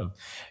 Good on him.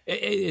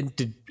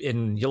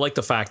 And you like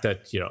the fact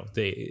that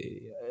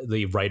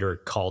the writer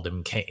called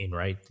him Kane,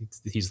 right?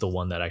 He's the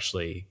one that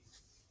actually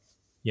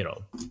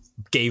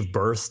gave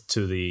birth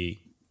to the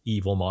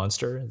evil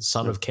monster,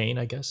 son of Cain,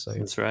 I guess.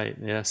 That's right.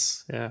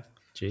 Yes. Yeah.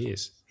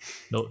 Jeez.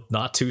 No,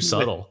 not too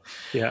subtle.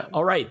 Yeah.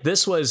 All right.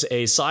 This was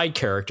a side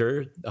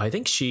character. I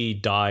think she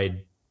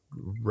died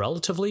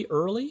relatively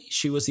early.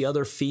 She was the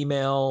other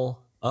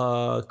female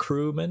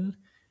crewman.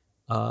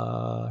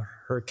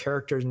 Her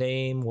character's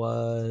name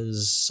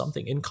was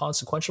something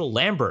inconsequential.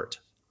 Lambert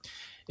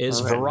is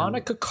All right.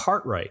 Veronica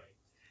Cartwright.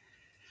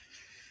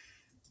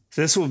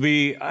 This will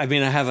be, I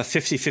mean, I have a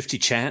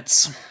 50-50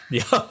 chance.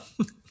 Yeah.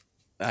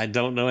 I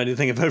don't know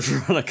anything about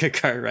Veronica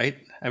Cartwright.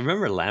 I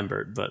remember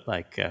Lambert, but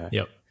like,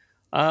 Yep.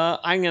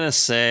 I'm going to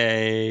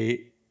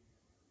say,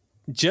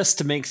 just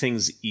to make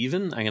things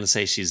even, I'm going to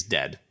say she's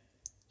dead.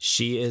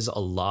 She is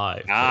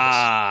alive.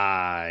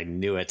 I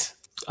knew it.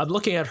 I'm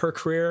looking at her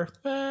career.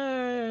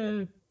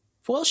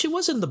 Well, she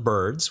was in The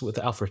Birds with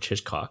Alfred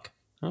Hitchcock.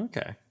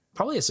 Okay.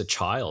 Probably as a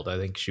child. I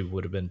think she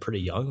would have been pretty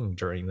young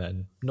during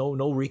then.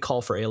 No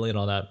recall for Alien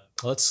on that.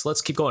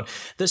 Let's keep going.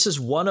 This is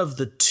one of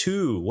the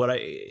two, what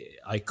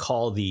I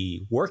call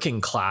the working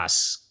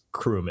class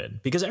crewmen,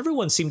 because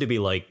everyone seemed to be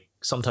like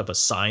some type of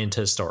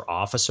scientist or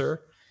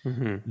officer.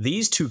 Mm-hmm.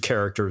 These two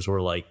characters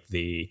were like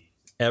the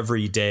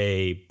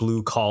everyday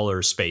blue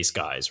collar space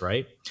guys,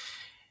 right?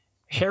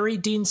 Harry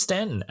Dean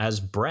Stanton as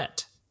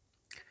Brett.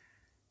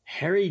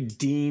 Harry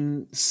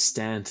Dean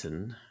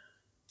Stanton.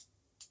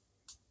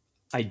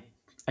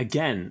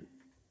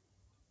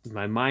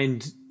 My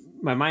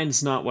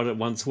mind's not what it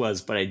once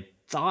was, but I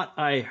thought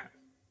I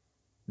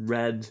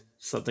read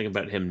something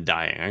about him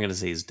dying. I'm going to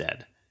say he's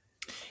dead.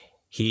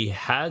 He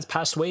has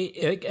passed away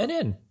again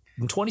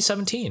in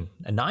 2017,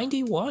 at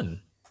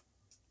 91.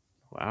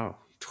 Wow.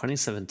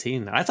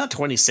 2017. I thought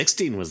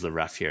 2016 was the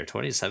rough year.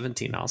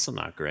 2017 also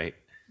not great.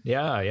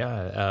 Yeah.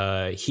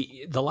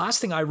 The last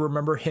thing I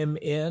remember him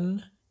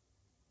in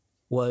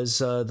was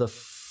the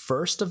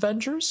first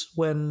Avengers,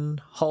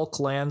 when Hulk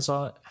lands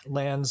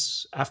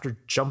after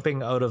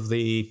jumping out of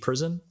the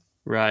prison.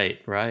 Right.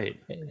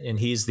 And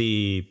he's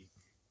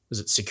is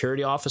it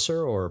security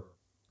officer or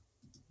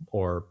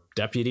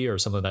deputy or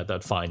something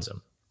that finds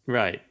him.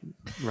 Right.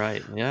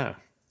 Yeah.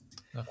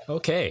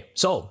 Okay.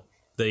 So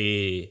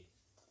the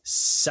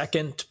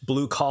second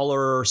blue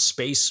collar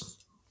space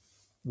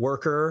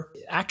worker,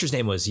 actor's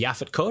name was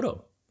Yaphet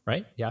Kotto,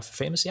 right?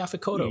 Famous Yaphet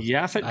Kotto.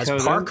 Yaphet as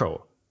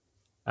Kotto.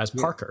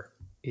 Parker.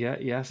 Yeah,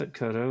 Yaphet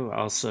Kotto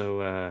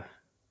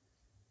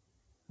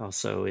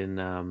also in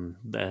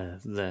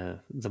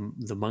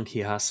the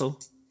Monkey Hustle,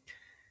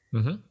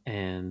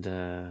 and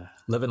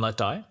Live and Let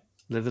Die.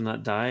 Live and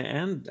Let Die,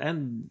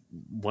 and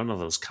one of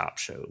those cop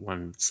show,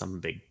 some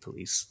big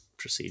police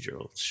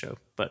procedural show.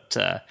 But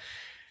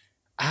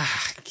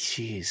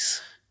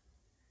jeez,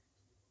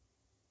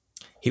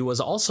 he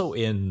was also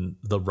in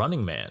The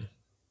Running Man,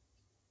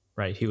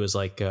 right? He was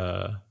like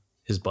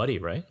his buddy,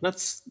 right?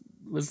 Was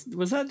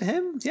that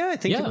him? Yeah, I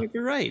think you might be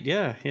right.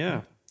 Yeah.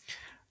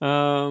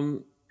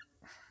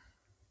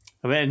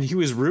 And he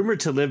was rumored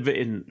to live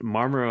in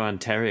Marlborough,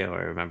 Ontario.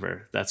 I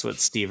remember that's what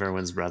Steve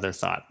Irwin's brother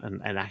thought,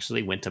 and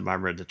actually went to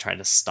Marlborough to try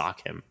to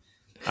stalk him.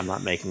 I'm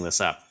not making this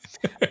up,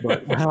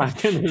 but I'm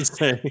gonna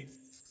say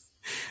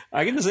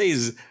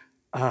he's.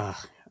 I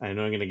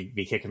know I'm gonna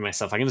be kicking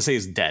myself. I'm gonna say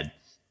he's dead.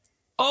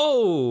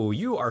 Oh,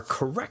 you are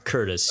correct,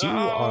 Curtis.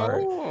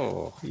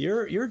 You're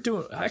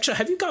doing. Actually,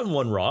 have you gotten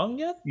one wrong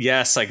yet?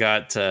 Yes, I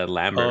got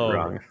Lambert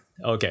wrong.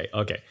 Okay.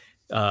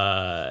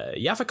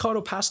 Yaphet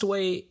Kotto passed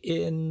away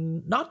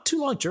in not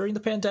too long during the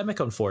pandemic,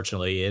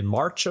 unfortunately, in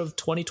March of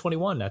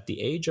 2021 at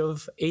the age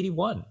of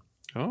 81.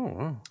 Oh,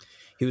 wow.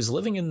 He was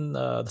living in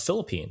the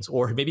Philippines,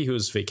 or maybe he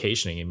was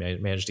vacationing. He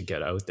managed to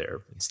get out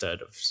there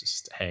instead of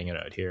just hanging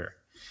out here.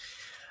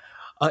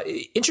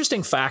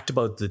 Interesting fact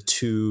about the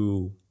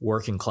two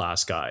working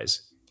class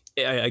guys.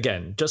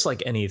 Again, just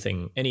like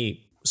anything,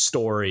 any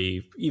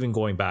story, even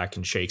going back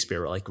in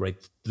Shakespeare, like, right,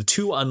 the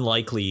two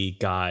unlikely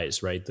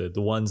guys, right, the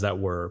ones that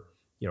were,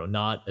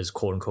 not as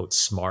quote unquote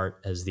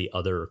smart as the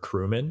other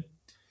crewmen,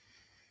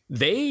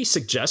 they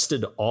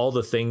suggested all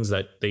the things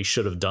that they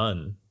should have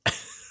done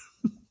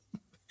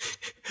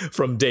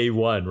from day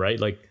one, right?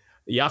 Like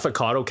Yaphet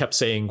Kotto kept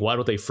saying, why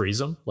don't they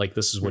freeze him? Like,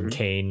 this is when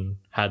Kane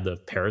had the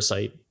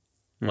parasite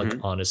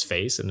on his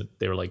face, and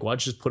they were like, why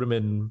don't you just put him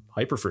in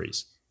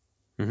hyperfreeze?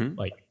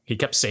 Like, he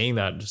kept saying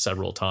that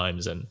several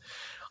times, and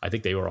I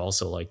think they were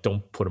also like,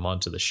 don't put him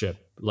onto the ship,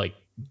 like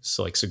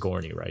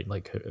Sigourney, right?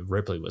 Like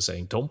Ripley was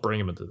saying, don't bring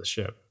him into the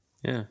ship.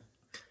 Yeah,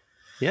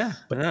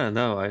 but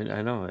no,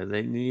 I know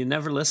you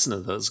never listen to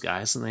those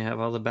guys, and they have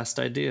all the best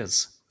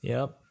ideas.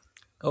 Yep.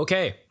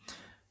 Okay,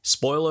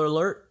 spoiler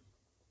alert.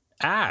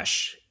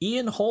 Ash,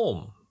 Ian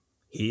Holm,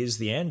 he is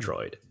the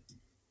android.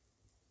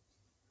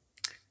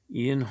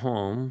 Ian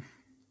Holm.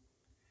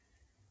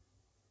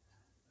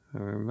 I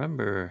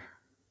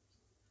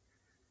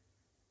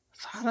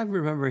thought I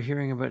remember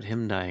hearing about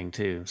him dying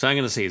too. So I'm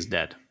going to say he's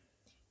dead.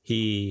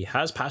 He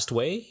has passed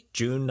away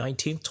June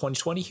 19th,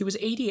 2020. He was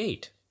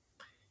 88.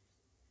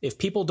 If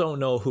people don't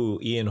know who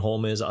Ian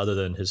Holm is, other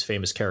than his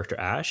famous character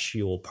Ash,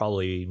 you will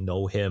probably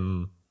know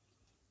him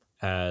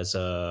as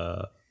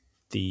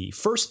the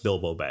first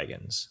Bilbo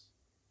Baggins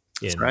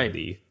in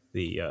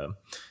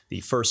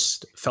the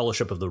first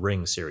Fellowship of the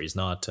Ring series,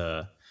 not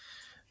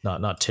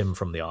not Tim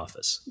from The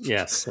Office.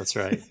 Yes, that's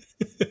right.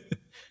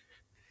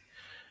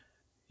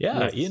 Yeah,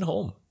 Nice. Ian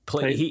Holm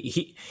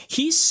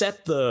he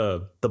set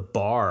the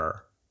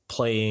bar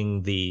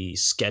playing the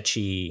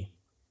sketchy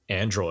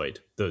android,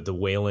 the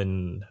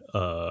Wayland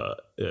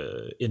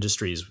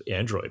Industries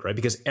android, right?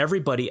 Because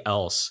everybody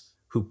else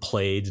who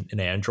played an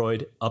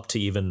android up to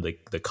even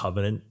the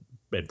Covenant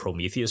and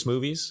Prometheus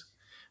movies,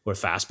 where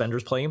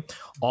Fassbender's playing,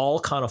 all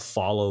kind of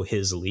follow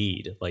his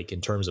lead, like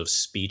in terms of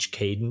speech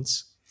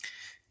cadence,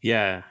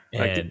 Yeah,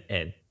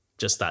 and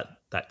just that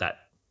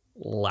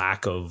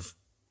lack of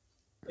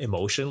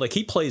emotion. Like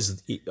he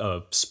plays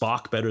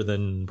Spock better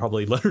than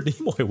probably Leonard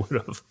Nimoy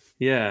would have.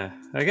 Yeah,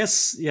 I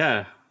guess.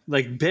 Yeah,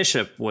 like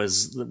Bishop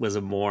was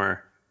a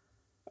more,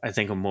 I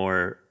think, a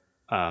more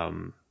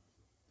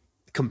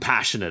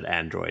compassionate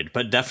android,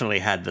 but definitely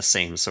had the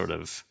same sort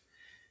of,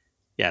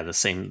 the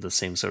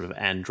same sort of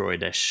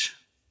androidish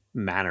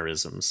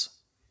mannerisms.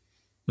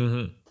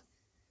 Mm-hmm.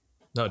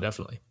 No,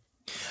 definitely.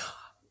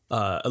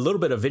 A little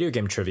bit of video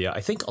game trivia.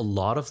 I think a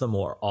lot of them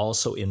were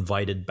also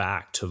invited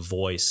back to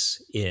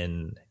voice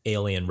in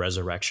Alien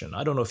Resurrection.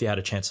 I don't know if you had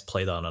a chance to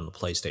play that on the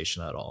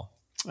PlayStation at all.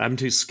 I'm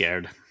too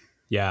scared.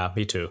 Yeah,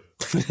 me too.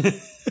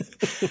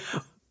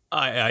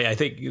 I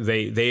think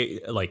they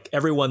like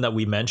everyone that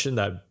we mentioned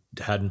that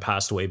hadn't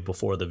passed away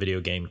before the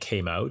video game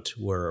came out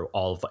were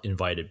all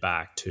invited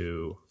back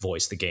to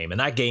voice the game.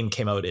 And that game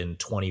came out in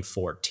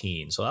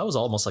 2014. So that was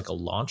almost like a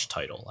launch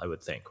title, I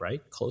would think,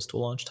 right? Close to a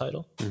launch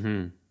title.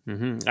 Mm-hmm.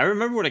 Mm-hmm. I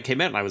remember when it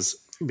came out, and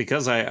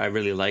because I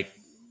really liked,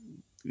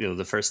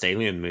 the first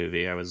Alien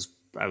movie, I was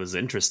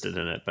interested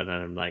in it, but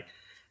then I'm like,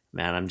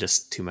 man, I'm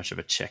just too much of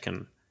a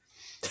chicken.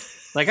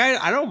 Like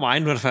I don't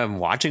mind if I'm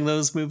watching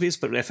those movies,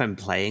 but if I'm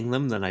playing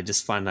them, then I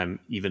just find I'm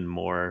even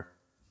more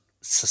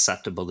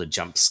susceptible to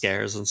jump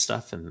scares and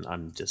stuff, and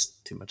I'm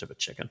just too much of a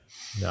chicken.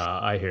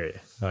 Nah, I hear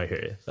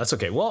you. That's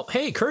okay. Well,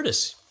 hey,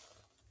 Curtis,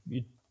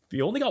 you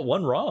only got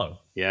one wrong.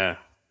 Yeah,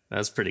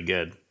 that's pretty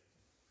good.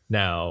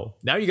 Now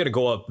you got to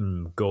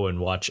go and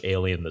watch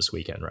Alien this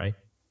weekend, right?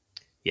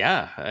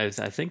 Yeah, I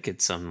think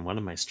it's on one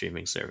of my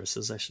streaming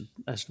services. I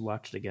should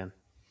watch it again.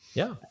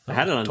 Yeah, I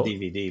had it on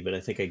DVD, but I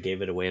think I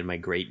gave it away in my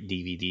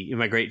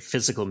great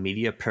physical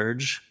media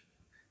purge.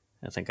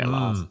 I think I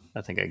lost.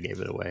 I think I gave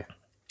it away.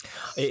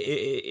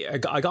 It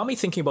got me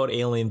thinking about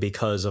Alien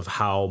because of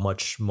how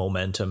much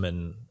momentum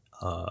and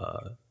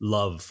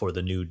love for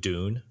the new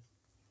Dune.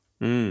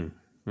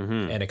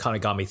 Mm-hmm. And it kind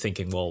of got me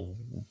thinking, well,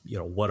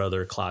 what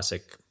other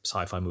classic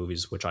sci-fi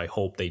movies, which I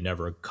hope they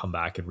never come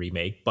back and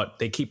remake, but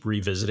they keep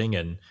revisiting.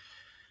 And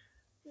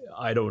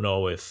I don't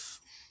know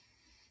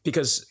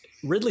because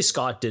Ridley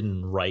Scott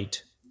didn't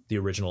write the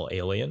original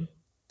Alien.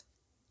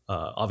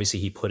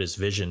 Obviously, he put his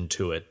vision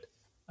to it.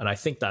 And I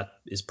think that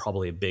is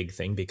probably a big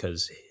thing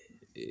because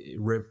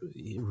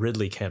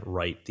Ridley can't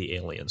write the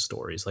Alien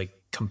stories. Like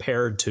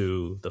compared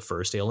to the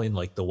first Alien,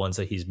 like the ones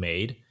that he's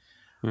made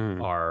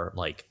are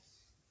like,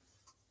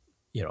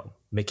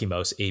 Mickey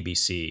Mouse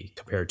ABC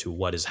compared to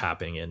what is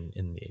happening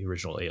in the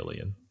original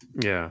Alien.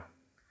 Yeah.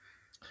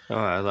 Oh,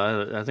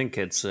 I think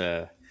it's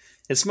I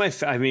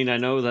mean, I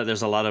know that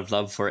there's a lot of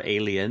love for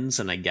Aliens,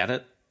 and I get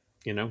it,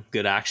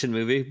 good action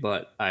movie,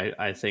 but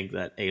I think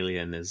that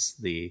Alien is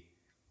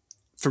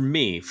for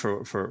me,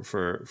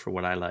 for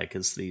what I like,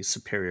 is the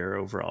superior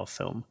overall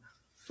film.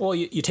 Well,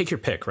 you take your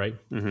pick, right?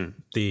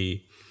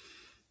 Mm-hmm.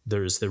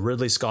 There's the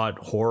Ridley Scott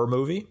horror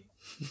movie.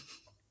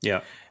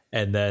 Yeah.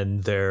 And then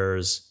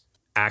there's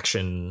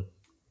action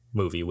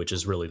movie, which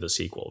is really the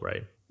sequel,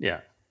 right?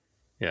 Yeah.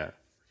 Yeah.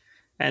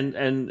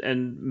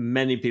 And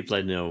many people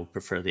I know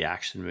prefer the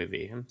action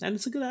movie, and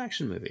it's a good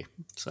action movie.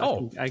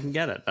 So I can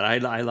get it. But I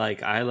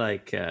like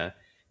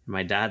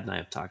my dad and I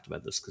have talked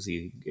about this because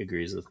he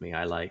agrees with me.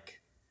 I like,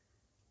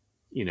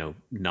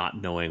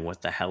 not knowing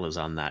what the hell is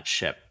on that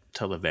ship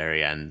till the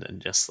very end,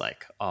 and just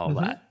like all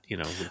that,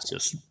 it's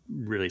just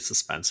really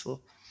suspenseful.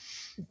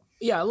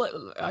 Yeah,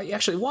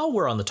 actually, while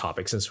we're on the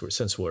topic,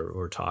 since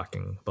we're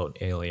talking about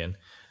Alien,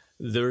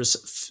 there's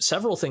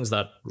several things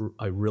that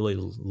I really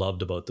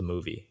loved about the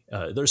movie.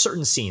 There's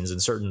certain scenes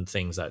and certain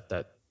things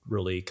that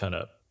really kind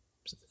of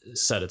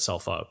set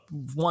itself up.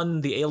 One,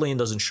 the alien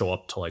doesn't show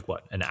up till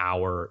an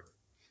hour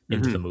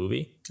into the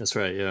movie. That's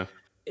right, yeah.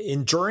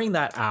 And during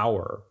that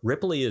hour,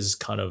 Ripley is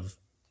kind of,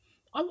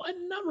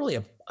 not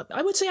really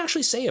I would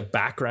say a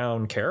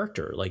background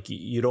character. Like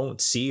you don't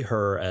see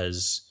her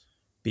as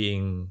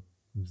being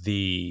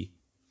the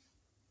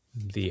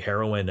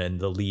heroine and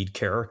the lead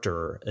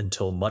character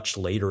until much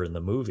later in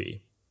the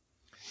movie.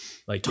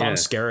 Like Tom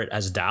Skerritt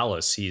as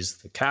Dallas, he's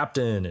the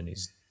captain and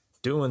he's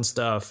doing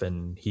stuff,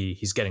 and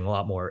he's getting a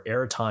lot more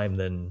airtime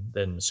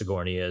than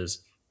Sigourney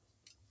is.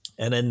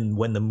 And then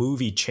when the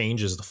movie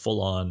changes the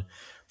full on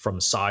from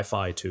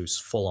sci-fi to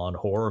full on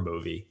horror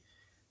movie,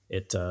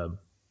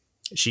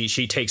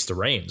 she takes the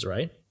reins,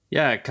 right?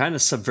 Yeah, it kind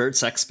of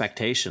subverts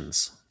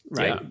expectations,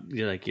 right?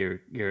 Yeah.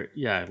 You're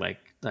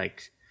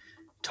like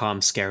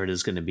Tom Skerritt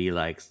is going to be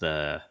like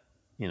the,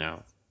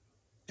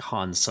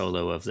 Han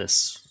Solo of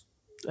this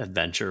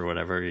adventure or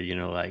whatever,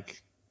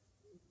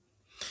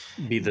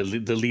 be the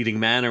leading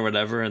man or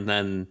whatever. And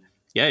then,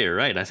 yeah, you're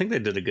right. I think they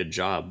did a good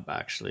job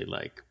actually,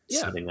 like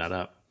setting that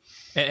up.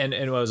 And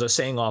as I was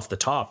saying off the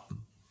top,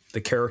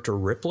 the character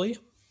Ripley,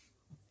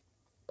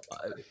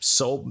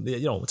 so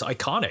it's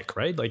iconic,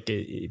 right? Like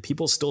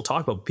people still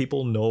talk about.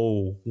 People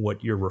know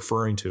what you're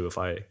referring to if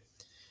I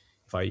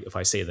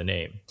say the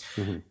name.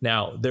 Mm-hmm.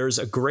 Now, there's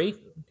a great,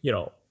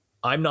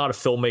 I'm not a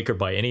filmmaker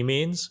by any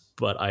means,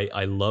 but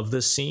I love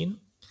this scene.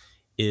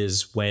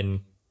 Is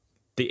when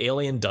the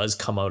alien does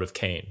come out of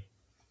Kane,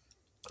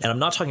 and I'm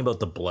not talking about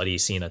the bloody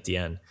scene at the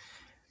end.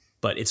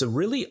 But it's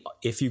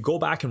if you go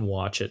back and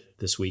watch it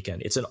this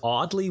weekend, it's an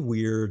oddly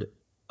weird.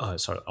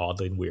 It's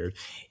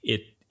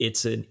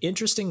an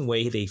interesting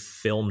way they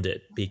filmed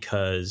it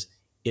because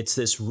it's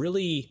this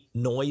really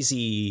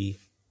noisy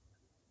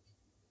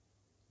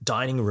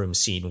dining room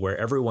scene where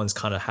everyone's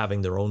kind of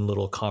having their own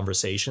little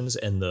conversations,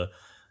 and the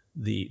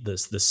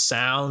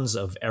sounds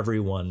of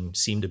everyone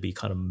seem to be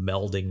kind of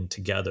melding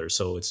together.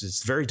 So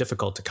it's very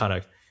difficult to kind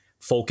of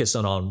focus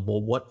on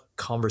what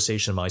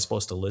conversation am I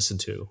supposed to listen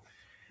to?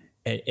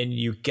 And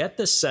you get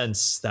the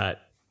sense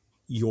that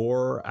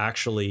you're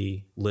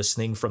actually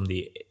listening from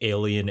the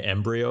alien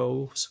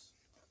embryo's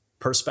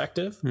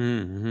perspective,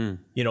 where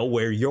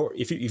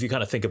if you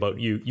kind of think about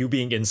you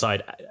being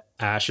inside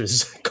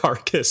Ash's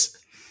carcass,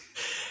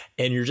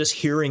 and you're just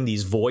hearing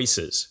these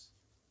voices,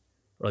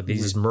 like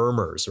these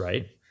murmurs,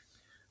 right?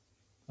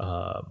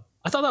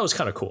 I thought that was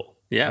kind of cool.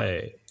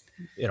 Yeah.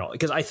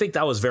 Because I think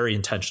that was very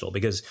intentional,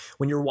 because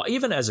when you're,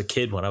 even as a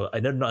kid, when I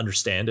didn't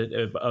understand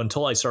it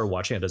until I started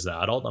watching it as an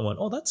adult, I went,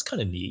 oh, that's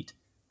kind of neat.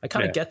 I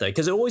kind of get that,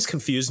 because it always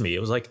confused me. It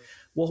was like,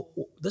 well,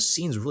 this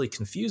scene's really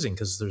confusing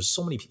because there's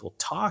so many people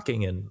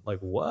talking and like,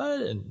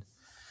 what? And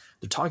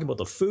they're talking about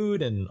the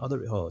food and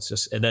it's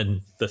just, and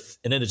then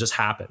it just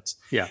happens.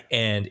 Yeah.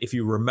 And if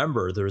you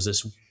remember, there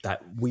was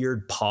that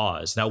weird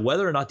pause. Now,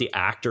 whether or not the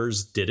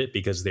actors did it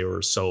because they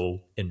were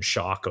so in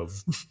shock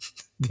of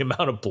the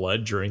amount of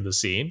blood during the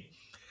scene,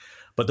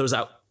 but there was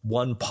that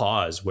one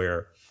pause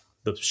where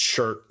the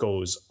shirt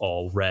goes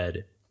all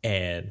red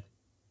and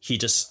he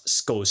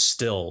just goes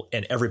still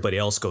and everybody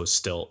else goes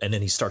still. And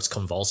then he starts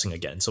convulsing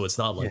again. So it's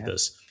not like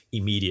this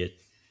immediate,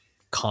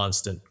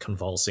 constant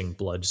convulsing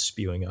blood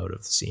spewing out of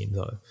the scene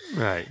though.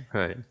 Right.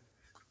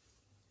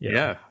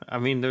 Yeah. I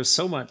mean, there's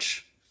so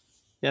much.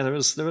 Yeah, there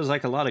was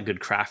like a lot of good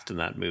craft in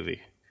that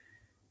movie.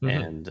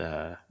 Mm-hmm. And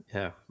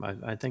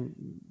I think,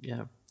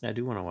 I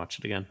do want to watch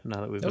it again now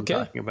that we've been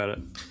talking about it.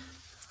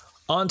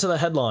 On to the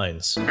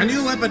headlines. A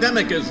new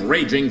epidemic is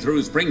raging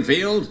through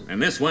Springfield,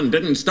 and this one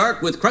didn't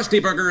start with Krusty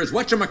Burger's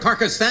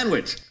Whatchamacarcus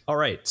sandwich. All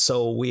right,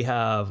 so we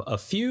have a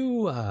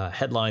few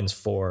headlines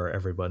for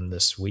everyone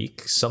this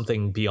week,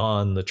 something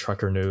beyond the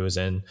trucker news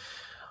and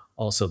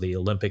also the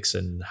Olympics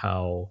and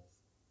how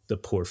the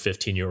poor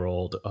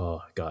 15-year-old,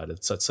 oh God,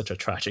 it's such a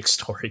tragic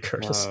story,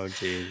 Curtis. Oh,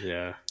 geez,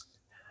 yeah.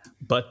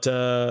 But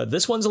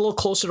this one's a little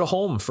closer to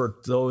home for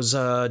those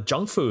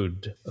junk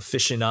food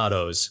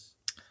aficionados.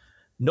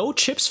 No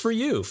chips for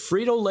you.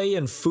 Frito-Lay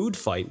in food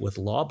fight with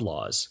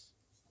Loblaws.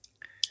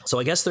 So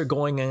I guess they're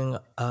going in,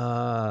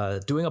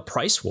 doing a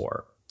price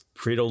war.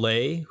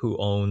 Frito-Lay, who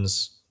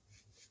owns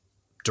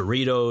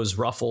Doritos,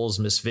 Ruffles,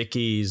 Miss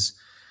Vicky's,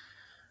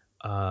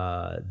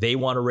 they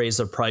want to raise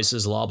their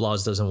prices.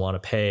 Loblaws doesn't want to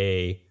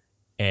pay,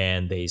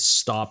 and they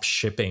stop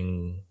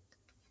shipping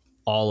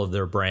all of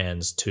their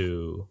brands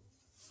to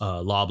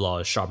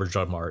Loblaws, Shoppers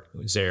Drug Mart,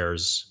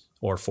 Zehrs,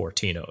 or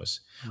Fortino's,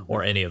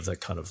 or any of the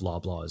kind of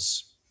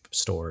Loblaws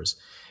stores.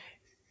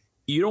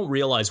 You don't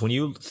realize when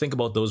you think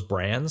about those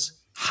brands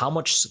how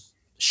much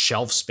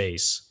shelf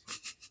space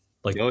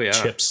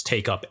chips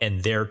take up,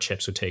 and their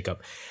chips would take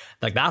up.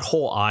 Like that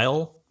whole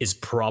aisle is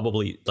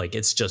probably like,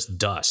 it's just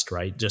dust,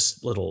 right?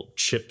 Just little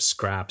chip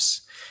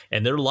scraps.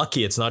 And they're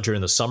lucky it's not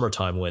during the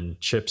summertime when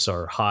chips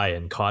are high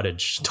and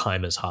cottage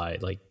time is high.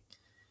 Like,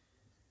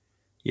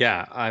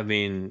 yeah, I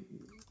mean,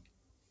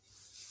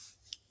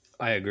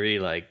 I agree.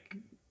 Like,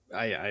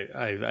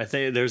 I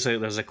think there's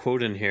a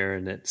quote in here,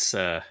 and it's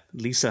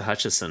Lisa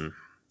Hutchison,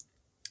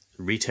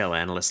 retail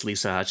analyst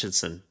Lisa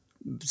Hutchison,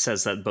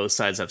 says that both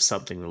sides have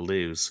something to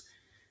lose.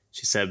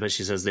 She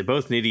says they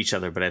both need each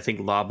other, but I think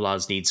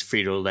Loblaws needs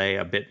Frito-Lay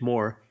a bit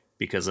more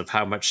because of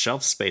how much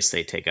shelf space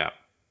they take up.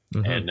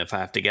 Mm-hmm. And if I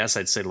have to guess,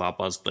 I'd say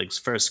Loblaws blinks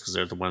first because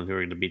they're the ones who are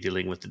going to be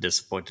dealing with the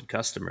disappointed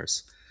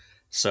customers.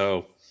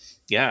 So,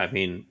 yeah, I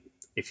mean,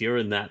 if you're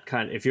in that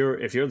if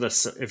you're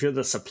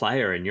the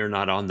supplier and you're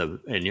not on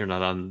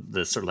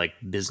the sort of like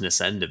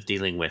business end of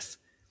dealing with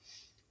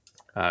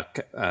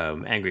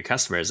angry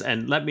customers.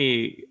 And let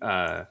me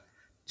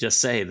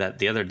just say that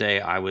the other day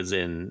I was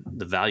in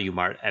the Value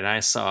Mart and I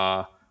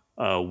saw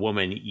a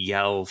woman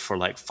yell for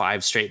like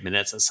 5 straight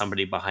minutes at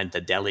somebody behind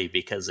the deli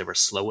because they were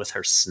slow with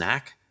her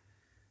snack.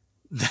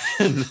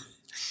 Then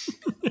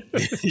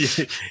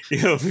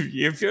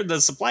if you're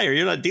the supplier,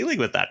 you're not dealing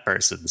with that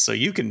person, so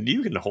you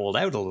can hold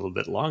out a little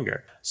bit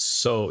longer.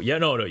 So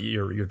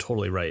you're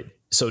totally right.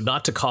 So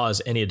not to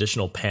cause any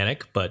additional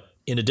panic, but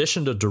in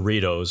addition to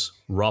Doritos,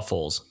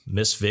 Ruffles,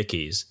 Miss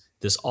Vicky's,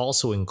 this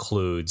also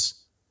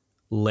includes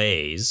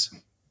Lay's,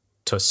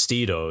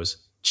 Tostitos,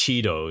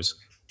 Cheetos,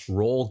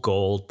 Roll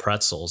Gold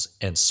pretzels,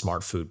 and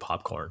Smart Food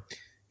popcorn.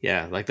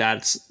 Yeah,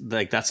 that's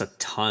a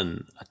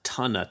ton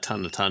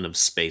of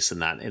space in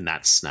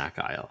that snack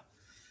aisle.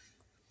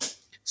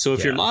 So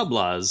if you're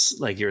Loblaws,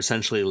 like you're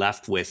essentially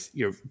left with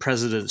your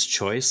President's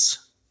Choice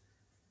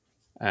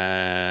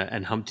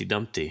and Humpty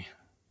Dumpty,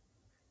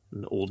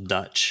 and Old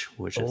Dutch,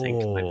 which I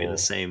think might be the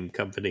same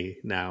company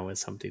now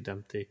as Humpty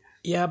Dumpty.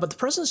 Yeah, but the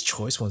President's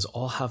Choice ones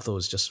all have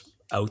those just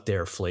out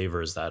there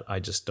flavors that I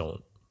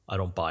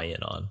don't buy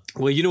in on.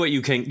 Well, you know what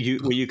you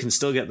can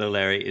still get though,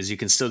 Larry, is you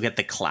can still get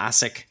the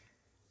classic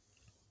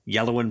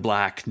yellow and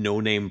black no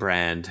name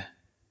brand.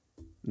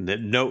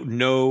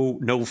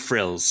 No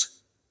frills.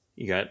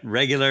 You got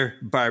regular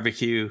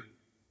barbecue,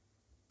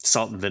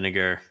 salt and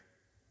vinegar,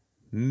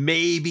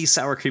 maybe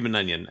sour cream and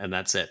onion, and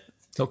that's it.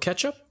 No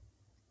ketchup?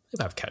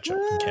 They have ketchup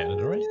in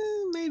Canada, right?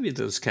 Maybe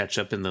there's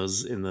ketchup in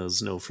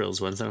those no frills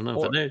ones. I don't know,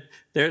 but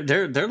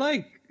they're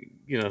like,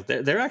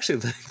 they're actually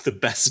the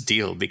best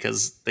deal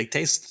because they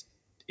taste,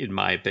 in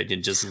my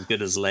opinion, just as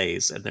good as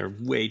Lay's, and they're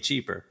way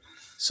cheaper.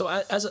 So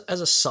as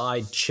a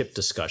side chip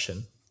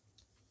discussion,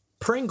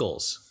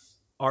 Pringles,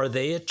 are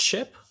they a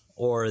chip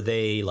or are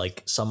they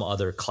like some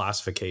other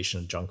classification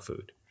of junk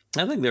food?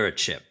 I think they're a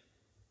chip.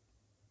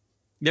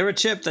 They're a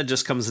chip that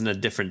just comes in a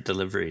different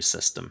delivery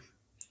system.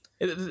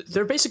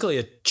 They're basically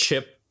a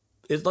chip.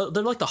 They're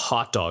like the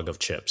hot dog of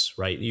chips,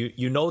 right?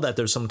 You know that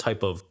there's some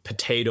type of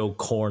potato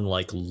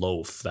corn-like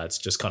loaf that's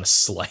just kind of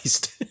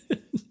sliced.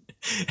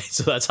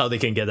 So that's how they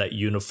can get that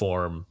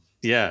uniform.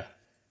 Yeah.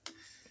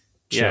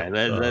 Chip,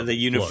 The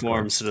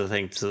uniform look, sort of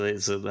thing, so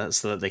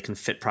that they can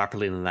fit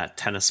properly in that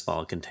tennis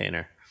ball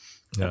container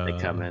that they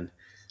come in.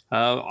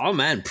 Oh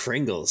man,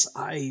 Pringles!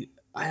 I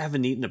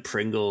haven't eaten a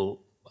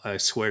Pringle. I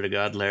swear to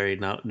God, Larry,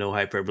 no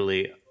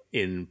hyperbole,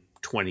 in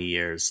 20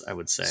 years. I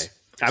would say.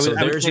 I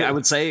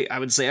would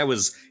say I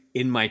was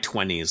in my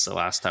 20s the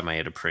last time I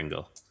ate a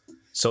Pringle.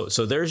 So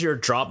there's your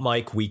drop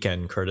mic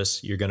weekend,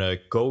 Curtis. You're gonna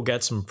go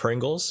get some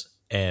Pringles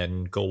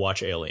and go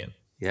watch Alien.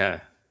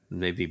 Yeah.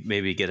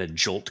 Maybe get a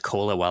Jolt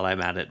Cola while I'm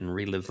at it and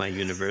relive my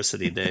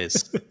university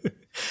days.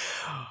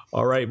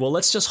 All right. Well,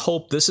 let's just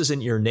hope this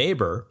isn't your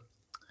neighbor.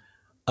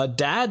 A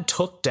dad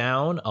took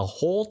down a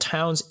whole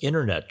town's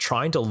internet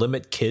trying to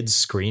limit kids'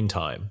 screen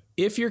time.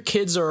 If your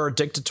kids are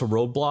addicted to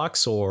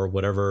Roblox or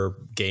whatever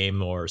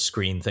game or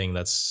screen thing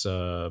that's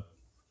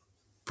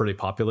pretty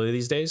popular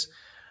these days,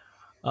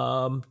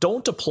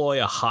 don't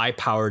deploy a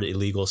high-powered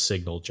illegal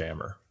signal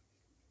jammer.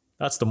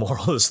 That's the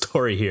moral of the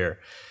story here.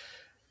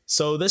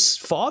 So this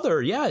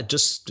father,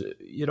 just,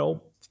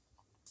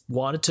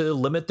 wanted to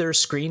limit their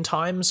screen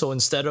time. So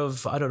instead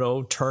of,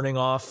 turning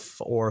off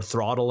or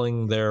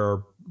throttling their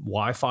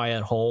Wi-Fi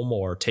at home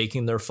or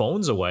taking their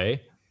phones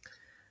away,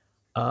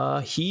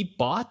 he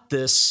bought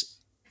this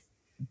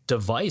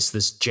device,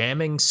 this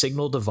jamming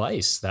signal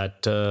device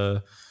that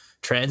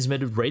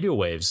transmitted radio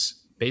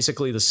waves,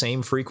 basically the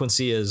same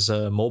frequency as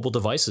mobile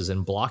devices,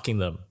 and blocking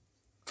them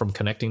from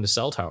connecting to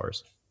cell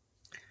towers.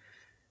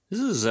 This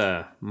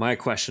is my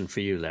question for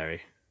you,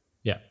 Larry.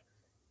 Yeah.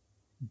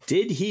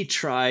 Did he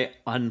try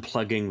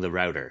unplugging the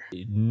router?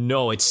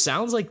 No, it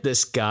sounds like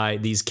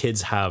these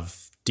kids have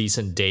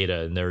decent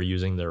data and they're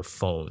using their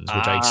phones,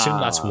 which I assume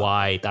that's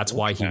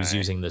why he was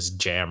using this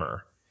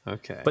jammer.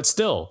 Okay. But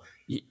still,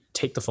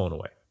 take the phone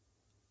away.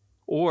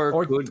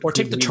 Or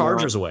take the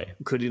chargers away.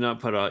 Could he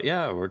not put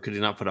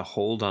a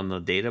hold on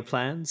the data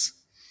plans?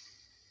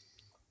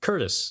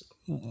 Curtis,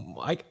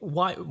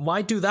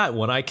 why do that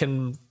when I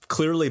can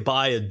clearly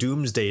buy a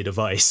doomsday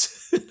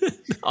device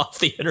off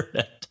the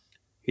internet?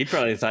 He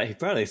probably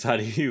thought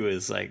he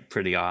was like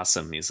pretty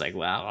awesome. He's like,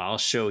 well, I'll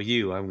show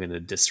you. I'm going to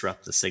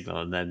disrupt the signal,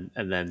 and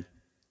then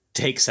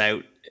takes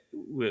out.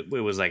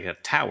 It was like a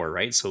tower,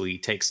 right? So he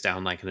takes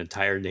down like an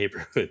entire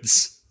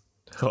neighborhood's.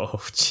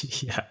 Oh,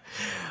 gee, yeah.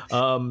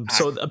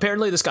 So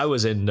apparently this guy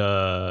was in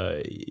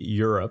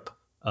Europe.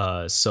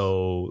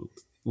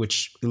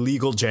 Which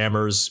illegal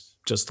jammers,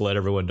 just to let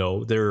everyone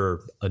know, they're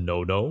a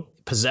no-no.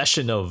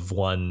 Possession of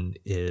one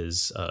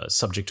is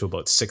subject to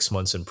about 6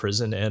 months in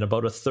prison and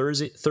about a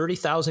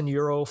 30,000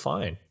 euro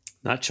fine.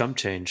 Not chump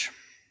change.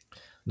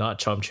 Not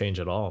chump change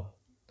at all.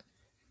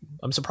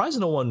 I'm surprised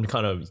no one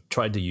kind of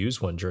tried to use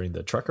one during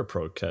the trucker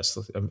protest.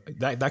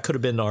 That could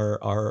have been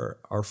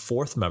our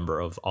fourth member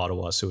of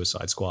Ottawa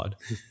Suicide Squad.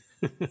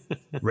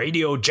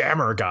 Radio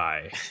jammer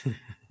guy.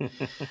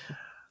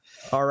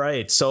 All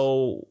right.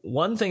 So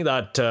one thing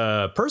that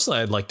personally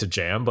I'd like to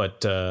jam,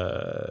 but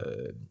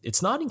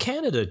it's not in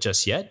Canada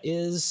just yet,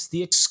 is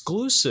the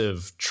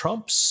exclusive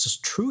Trump's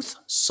Truth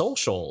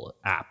Social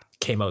app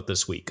came out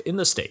this week in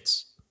the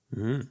States.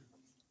 Mm-hmm.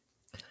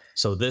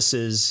 So this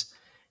is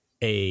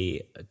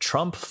a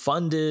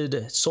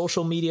Trump-funded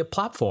social media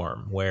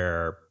platform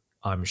where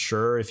I'm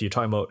sure if you're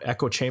talking about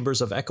echo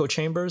chambers of echo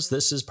chambers,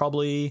 this is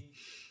probably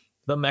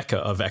the mecca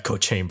of echo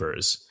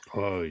chambers.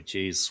 Oh,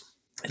 geez.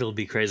 It'll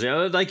be crazy.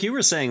 Like you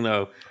were saying,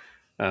 though,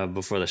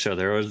 before the show,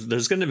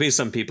 there's going to be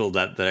some people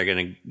that are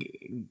going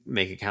to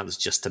make accounts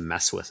just to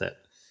mess with it.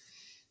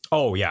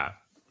 Oh, yeah.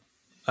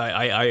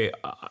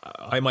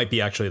 I might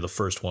be actually the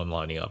first one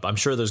lining up. I'm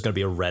sure there's going to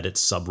be a Reddit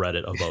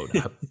subreddit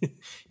about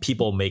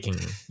people making,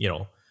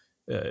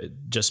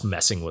 just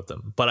messing with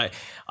them. But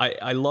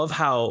I love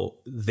how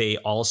they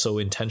also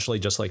intentionally,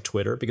 just like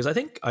Twitter, because I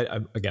think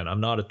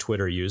I'm not a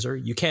Twitter user.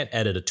 You can't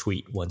edit a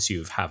tweet once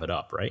you have it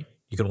up, right?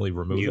 You can only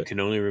remove it. You can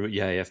only remove.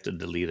 Yeah, you have to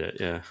delete it.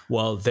 Yeah.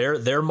 Well,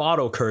 their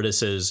motto,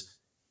 Curtis, is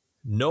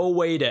no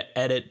way to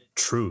edit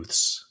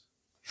truths.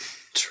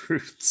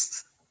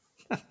 Truths.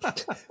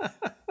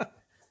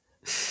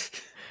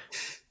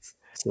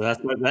 So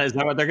is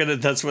that what they're gonna?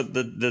 That's what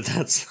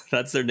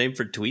that's their name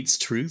for tweets.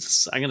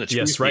 Truths. I'm gonna.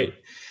 Yes, right. You.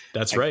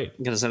 That's right.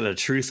 I'm gonna send a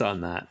truth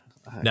on that.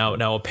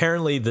 Now,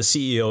 apparently, the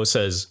CEO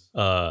says,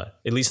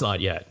 at least not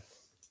yet.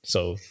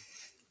 So,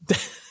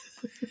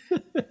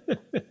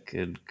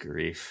 good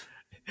grief.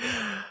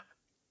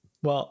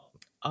 Well,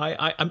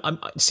 I'm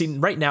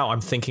seeing right now.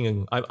 I'm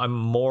thinking. I'm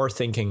more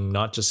thinking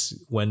not just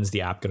when's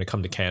the app going to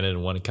come to Canada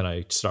and when can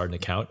I start an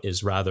account.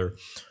 Is rather,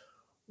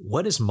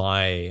 what is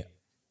my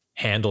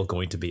handle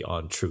going to be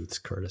on Truths,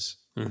 Curtis?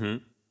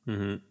 Mm-hmm.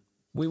 Mm-hmm.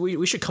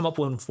 We should come up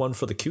with one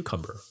for the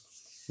cucumber.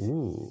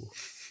 Ooh.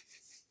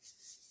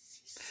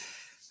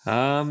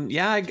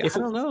 Yeah, I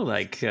don't know.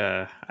 Like,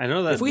 I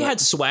know that if we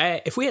had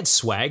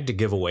swag to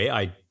give away,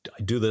 I'd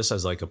do this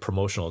as like a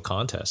promotional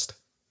contest.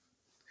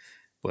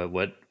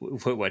 What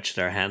should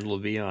our handle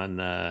be on?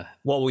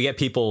 Well, we get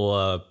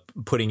people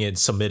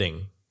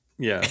submitting.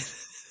 Yeah.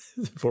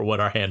 For what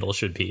our handle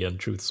should be on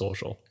Truth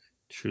Social.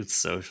 Truth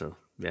Social.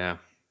 Yeah.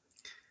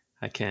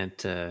 I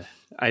can't.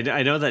 I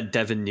know that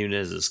Devin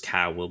Nunes's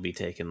cow will be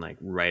taken like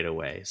right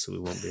away, so we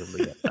won't be able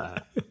to get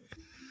that.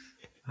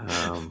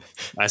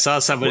 I saw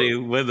somebody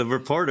with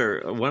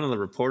one of the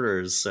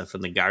reporters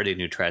from the Guardian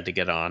who tried to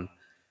get on.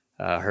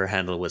 Her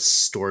handle was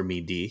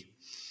Stormy D.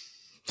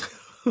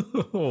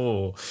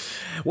 Oh,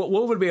 what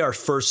would be our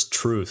first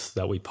truth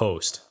that we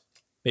post?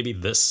 Maybe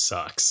this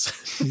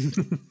sucks.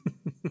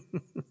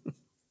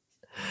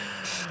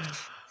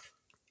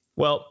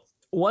 Well,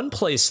 one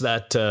place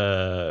that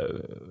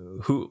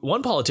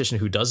one politician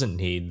who doesn't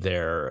need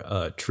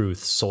their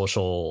Truth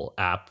Social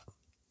app.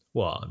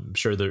 Well,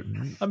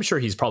 I'm sure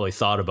he's probably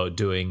thought about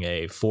doing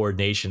a Ford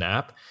Nation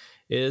app.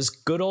 Is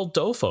good old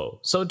Dofo.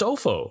 So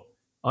Dofo,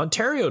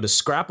 Ontario to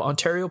scrap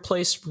Ontario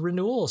Place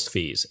renewals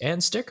fees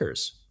and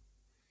stickers.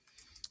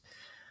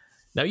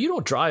 Now, you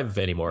don't drive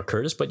anymore,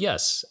 Curtis, but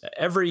yes,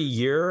 every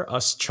year,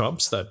 us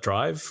chumps that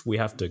drive, we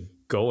have to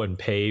go and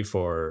pay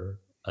for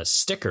a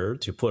sticker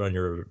to put on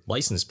your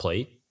license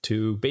plate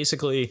to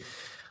basically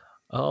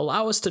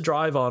allow us to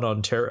drive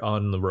on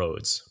the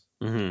roads.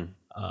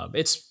 Mm-hmm.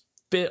 It's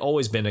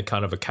always been a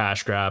kind of a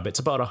cash grab. It's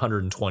about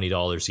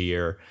 $120 a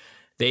year.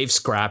 They've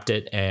scrapped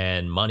it,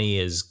 and money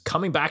is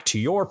coming back to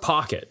your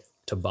pocket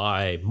to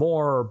buy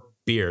more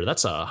beer.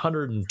 That's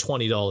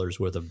 $120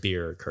 worth of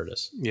beer,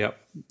 Curtis. Yep.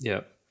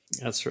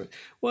 That's right.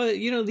 Well,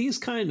 these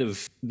kind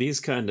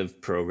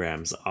of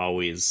programs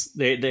always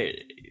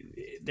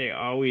they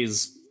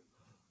always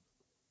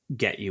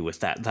get you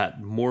with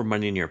that more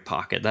money in your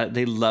pocket. That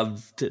they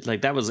loved it.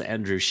 Like that was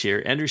Andrew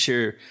Scheer. Andrew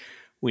Scheer,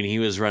 when he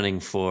was running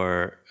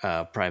for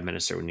prime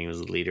minister, when he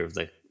was the leader of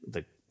the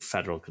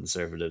federal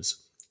Conservatives,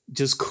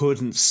 just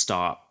couldn't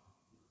stop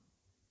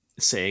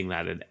saying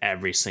that in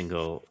every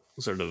single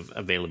sort of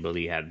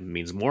availability he had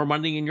means more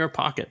money in your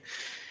pocket.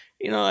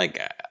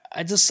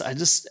 I just,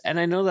 and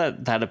I know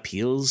that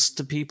appeals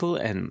to people,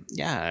 and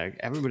yeah,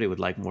 everybody would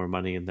like more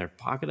money in their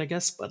pocket, I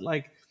guess. But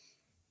I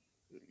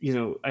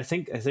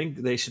think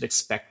they should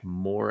expect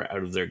more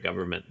out of their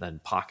government than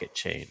pocket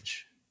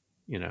change,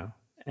 and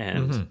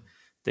mm-hmm.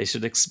 they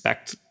should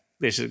expect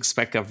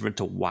government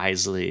to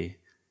wisely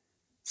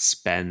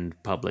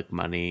spend public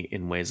money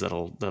in ways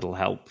that'll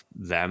help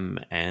them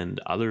and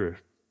other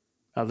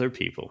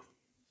people.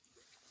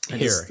 I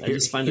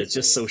just find it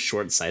just so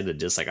short-sighted.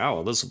 Just like, oh,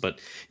 well, this will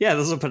put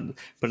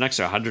an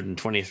extra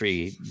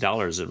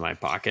 $123 in my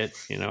pocket.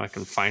 I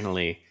can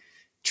finally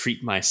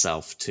treat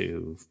myself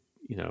to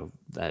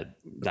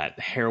that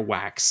hair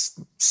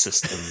wax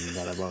system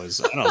that I've always.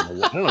 I don't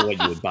know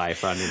what you would buy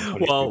for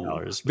 $123.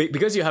 Well,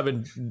 because you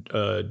haven't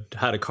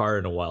had a car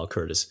in a while,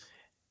 Curtis.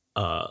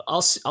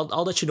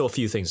 I'll let you know a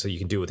few things that you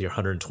can do with your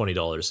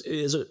 $120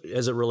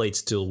 as it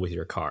relates to with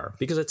your car,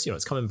 because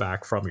it's coming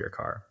back from your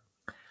car.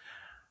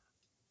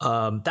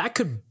 That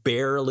could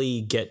barely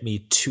get me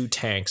 2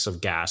 tanks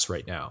of gas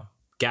right now.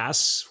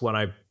 Gas, when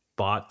I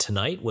bought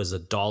tonight, was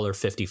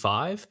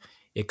 $1.55.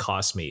 It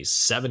cost me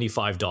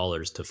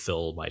 $75 to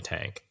fill my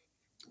tank.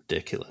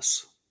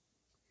 Ridiculous.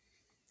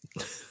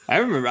 I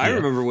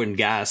remember when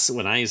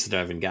I used to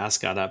drive and gas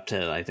got up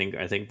to, I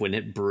think when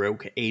it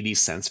broke 80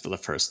 cents for the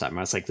first time,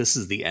 I was like, this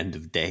is the end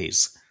of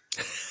days.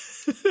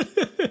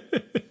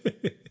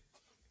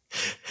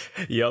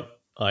 Yep.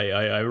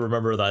 I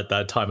remember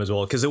that time as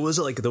well, because there was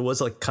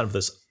kind of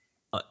this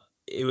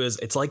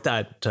it's like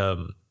that.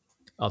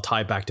 I'll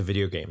tie it back to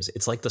video games.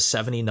 It's like the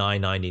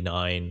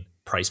 $79.99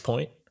 price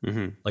point.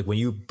 Mm-hmm. Like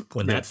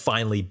when that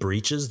finally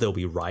breaches, there'll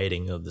be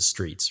rioting of the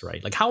streets,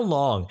 right? Like, how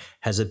long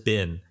has it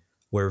been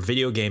where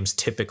video games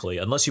typically,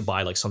 unless you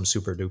buy like some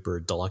super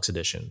duper deluxe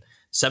edition,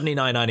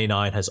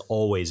 $79.99 has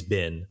always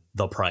been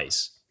the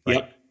price. Right?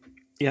 Yep.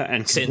 Yeah,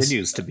 and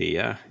continues to be.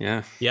 Yeah.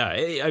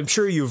 I'm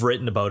sure you've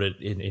written about it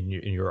in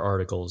your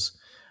articles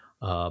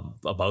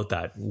about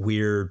that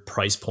weird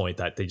price point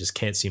that they just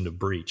can't seem to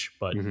breach.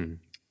 But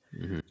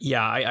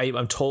yeah,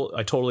 I'm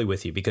totally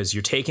with you, because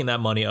you're taking that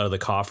money out of the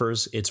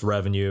coffers. It's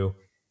revenue.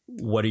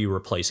 What are you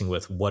replacing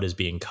with? What is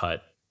being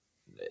cut?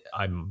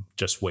 I'm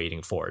just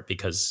waiting for it,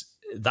 because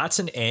that's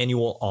an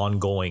annual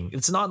ongoing.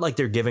 It's not like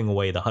they're giving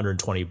away the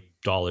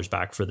 $120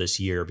 back for this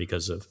year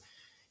because of,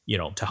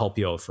 to help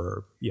you out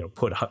for,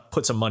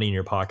 put some money in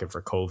your pocket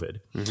for COVID.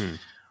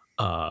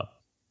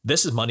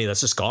 This is money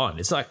that's just gone.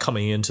 It's not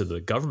coming into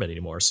the government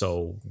anymore.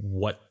 So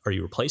what are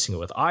you replacing it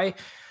with? I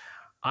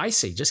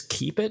say just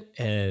keep it,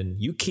 and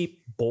you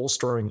keep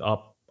bolstering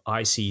up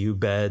ICU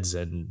beds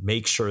and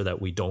make sure that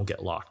we don't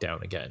get locked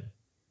down again.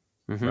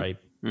 Right.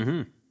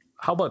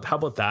 How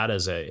about that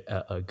as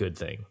a good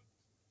thing?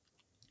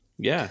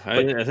 Yeah,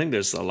 I think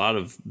there's a lot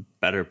of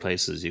better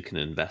places you can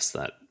invest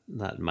that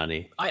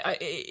money.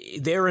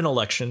 They're in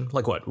election.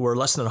 Like what? We're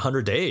less than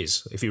 100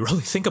 days, if you really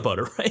think about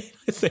it, right?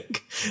 I think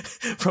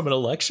from an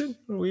election,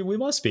 we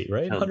must be,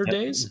 right? 100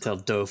 days? Until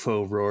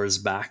Dofo roars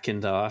back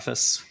into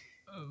office.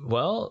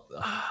 Well,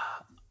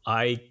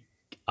 I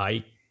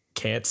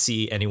can't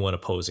see anyone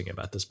opposing him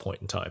at this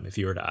point in time, if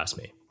you were to ask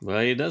me.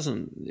 Well, he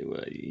doesn't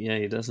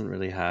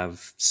really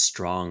have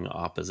strong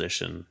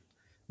opposition.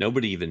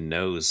 Nobody even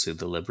knows who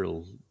the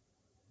Liberal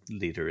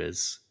leader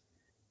is.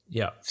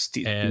 Yeah.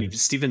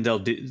 Stephen Del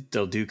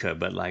Duca,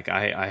 but like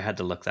I had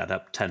to look that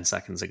up 10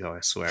 seconds ago,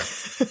 I swear.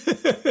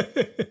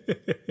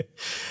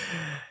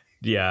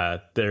 Yeah,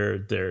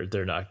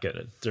 they're not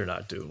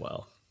doing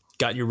well.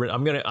 I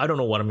don't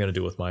know what I'm gonna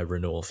do with my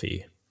renewal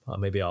fee.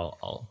 Maybe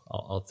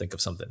I'll think of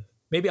something.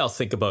 Maybe I'll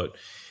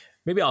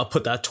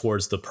put that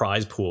towards the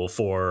prize pool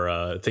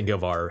for think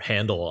of our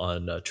handle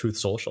on Truth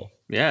Social.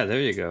 Yeah, there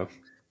you go.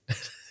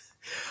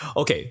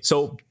 Okay,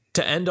 so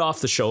to end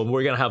off the show,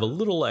 we're going to have a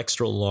little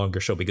extra longer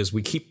show because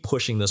we keep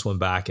pushing this one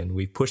back, and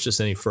we push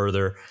this any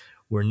further,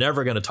 we're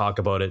never going to talk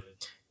about it.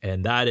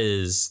 And that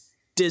is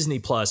Disney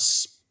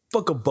Plus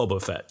Book of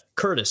Boba Fett.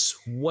 Curtis,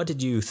 what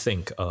did you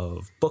think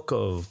of Book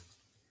of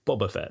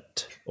Boba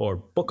Fett, or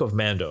Book of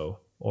Mando,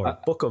 or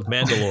Book of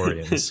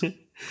Mandalorians?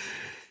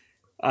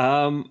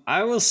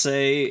 I will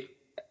say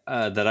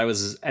that I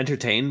was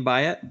entertained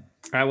by it.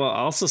 I will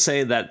also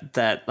say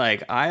that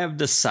like I have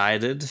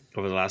decided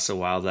over the last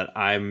while that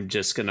I'm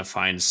just going to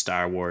find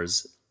Star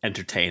Wars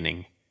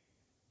entertaining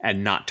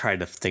and not try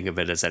to think of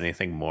it as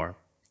anything more,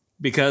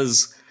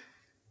 because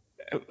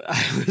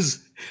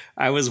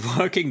I was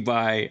walking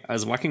by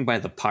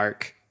the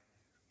park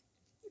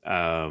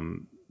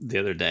the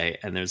other day,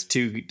 and there's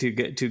two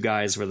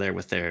guys were there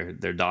with their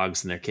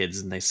dogs and their kids,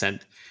 and they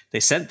sent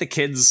the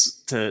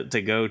kids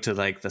to go to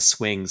like the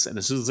swings, and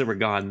as soon as they were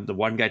gone, the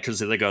one guy turns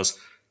to them and goes,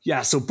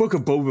 "Yeah, so Book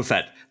of Boba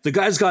Fett, the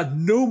guy's got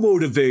no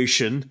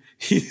motivation.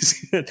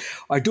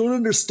 I don't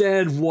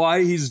understand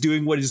why he's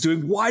doing what he's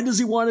doing. Why does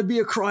he want to be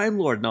a crime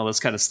lord?" and all this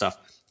kind of stuff.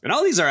 And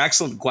all these are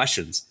excellent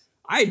questions.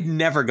 I'd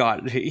never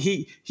got.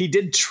 He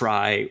did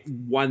try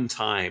one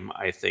time,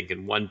 I think,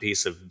 in one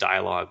piece of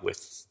dialogue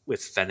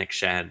with Fennec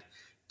Shand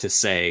to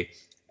say,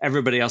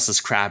 "Everybody else is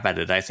crap at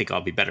it. I think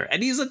I'll be better."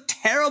 And he's a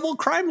terrible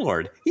crime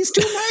lord. He's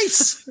too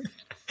nice.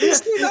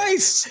 He's too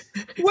nice.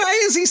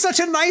 Why is he such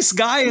a nice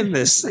guy in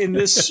this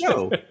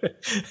show?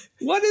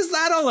 What is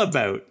that all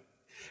about?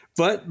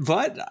 But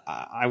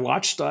I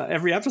watched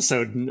every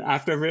episode, and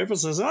after every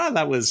episode,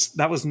 that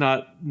was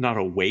not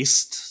a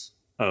waste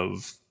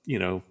of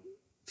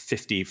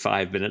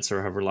 55 minutes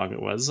or however long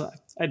it was.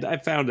 I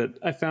found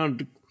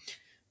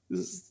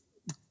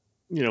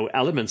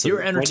elements of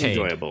it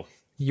enjoyable.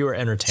 You were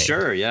entertained.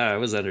 Sure, yeah, I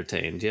was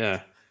entertained.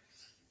 Yeah.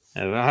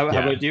 How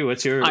about you?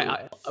 What's your?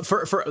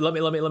 Let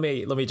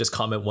me just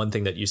comment one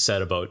thing that you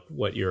said about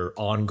what your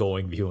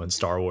ongoing view on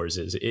Star Wars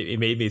is. It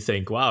made me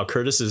think, wow,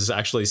 Curtis is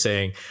actually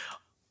saying,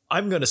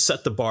 I'm going to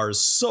set the bars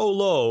so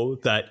low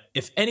that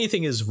if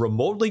anything is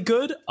remotely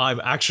good,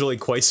 I'm actually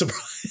quite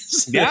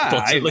surprised.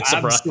 Yeah, I've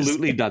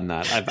absolutely done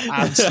that. I've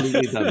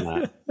absolutely done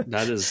that.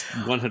 That is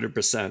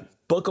 100%.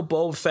 Book of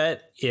Boba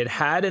Fett, it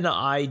had an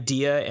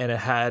idea and it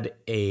had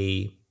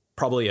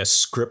probably a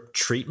script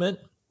treatment.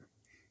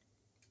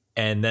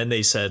 And then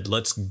they said,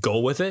 let's go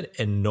with it.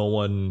 And no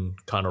one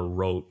kind of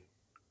wrote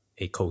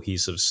a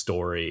cohesive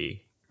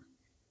story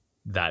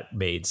that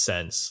made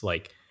sense.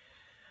 Like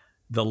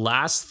the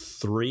last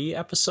 3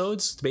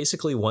 episodes,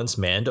 basically once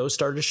Mando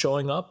started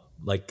showing up,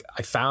 like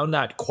I found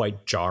that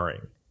quite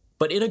jarring,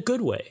 but in a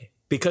good way,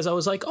 because I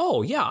was like,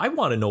 oh yeah, I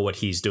want to know what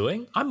he's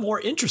doing. I'm more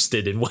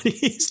interested in what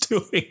he's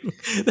doing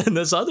than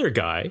this other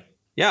guy.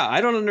 Yeah,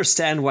 I don't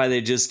understand why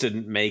they just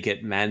didn't make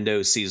it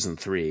Mando season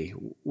 3,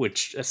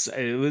 which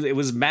it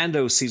was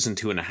Mando season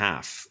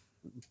 2.5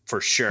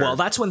 for sure. Well,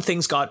 that's when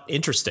things got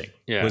interesting.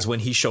 Yeah. Was when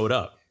he showed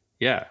up.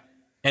 Yeah,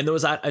 and there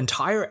was that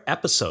entire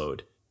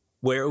episode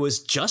where it was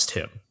just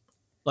him.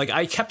 Like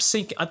I kept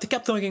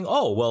thinking,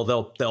 oh well,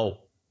 they'll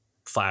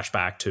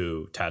flashback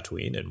to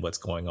Tatooine and what's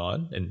going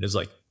on, and it's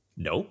like,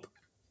 nope,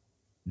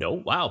 no,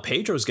 wow,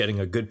 Pedro's getting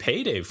a good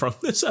payday from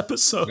this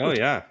episode. Oh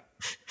yeah,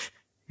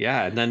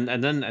 yeah, and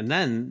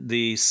then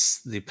the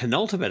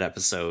penultimate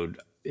episode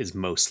is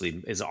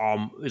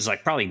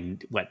like probably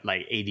what,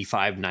 like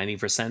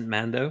 85-90%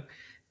 Mando,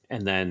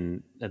 and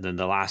then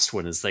the last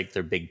one is like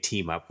their big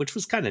team up, which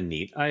was kind of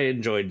neat. I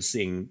enjoyed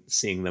seeing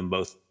them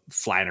both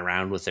flying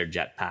around with their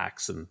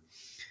jetpacks and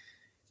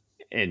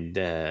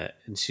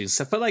shooting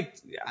stuff. But like,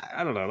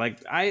 I don't know,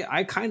 like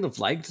I kind of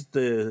liked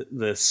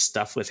the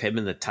stuff with him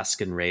and the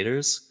Tusken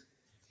Raiders,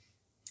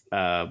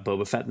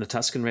 Boba Fett and the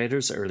Tusken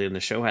Raiders early in the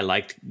show. I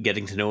liked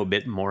getting to know a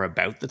bit more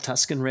about the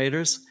Tusken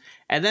Raiders,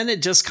 and then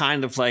it just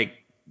kind of like,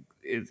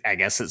 I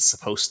guess it's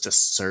supposed to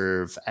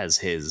serve as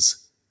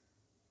his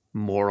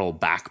moral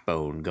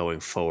backbone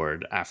going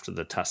forward after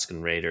the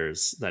Tusken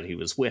Raiders that he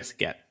was with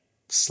get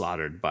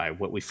slaughtered by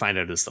what we find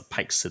out is the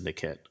Pike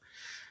Syndicate.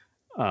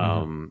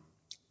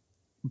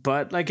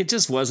 But like, it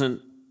just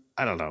wasn't,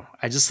 I don't know.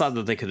 I just thought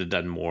that they could have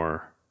done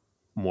more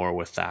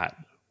with that.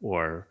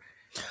 Or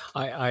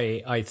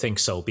I think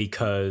so,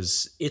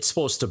 because it's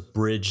supposed to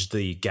bridge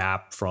the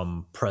gap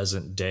from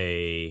present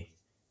day,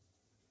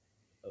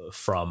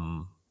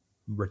 from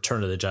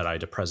Return of the Jedi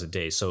to present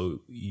day.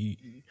 So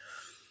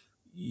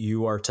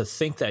you are to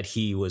think that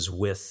he was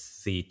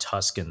with the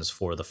Tuskens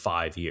for the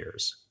 5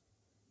 years.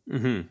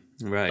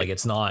 Mm-hmm. Right. Like,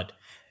 it's not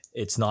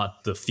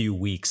the few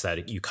weeks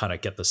that you kind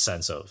of get the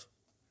sense of.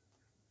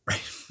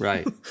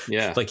 Right.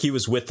 Yeah. Like, he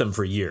was with them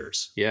for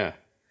years. Yeah.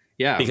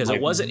 Yeah. Because like,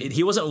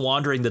 he wasn't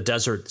wandering the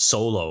desert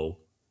solo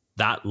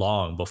that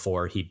long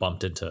before he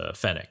bumped into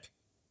Fennec.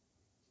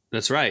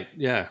 That's right.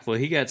 Yeah. Well,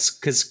 he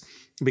escapes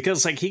from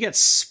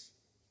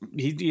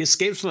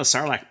the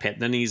Sarlacc pit,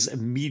 then he's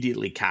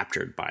immediately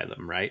captured by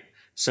them, right?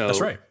 So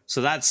that's right.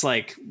 So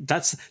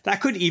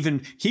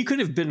he could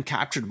have been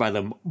captured by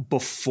them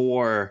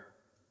before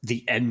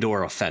the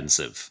Endor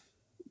offensive,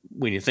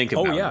 when you think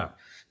about it.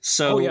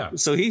 So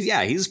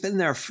he's been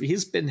there.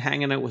 He's been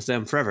hanging out with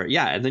them forever.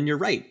 Yeah. And then you're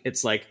right.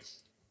 It's like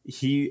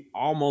he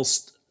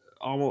almost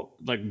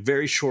like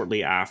very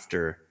shortly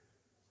after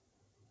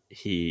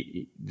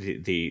the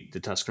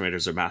Tusken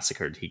Raiders are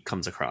massacred, he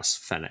comes across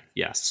Fennec.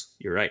 Yes,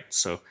 you're right.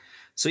 So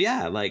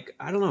yeah, like,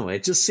 I don't know.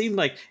 It seemed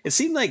like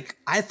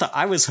I thought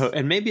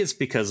and maybe it's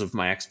because of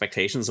my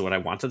expectations of what I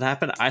wanted to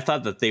happen. I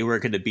thought that they were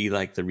going to be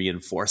like the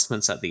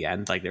reinforcements at the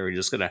end. Like, they were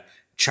just going to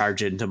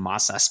charge into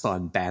Mos Espa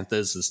and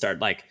Banthas and start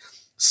like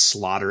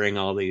slaughtering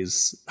all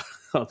these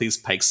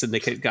Pike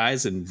Syndicate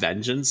guys in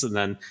vengeance. And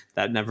then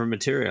that never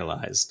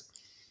materialized.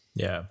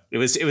 Yeah, it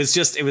was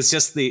just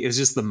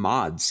the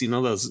mods,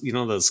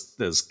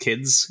 those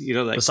kids, like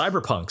the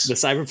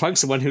cyberpunks,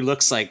 the one who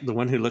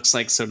looks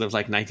like sort of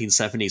like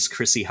 1970s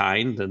Chrissy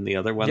Hind, and the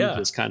other one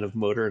just kind of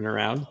motoring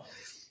around.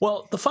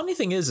 Well, the funny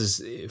thing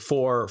is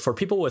for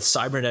people with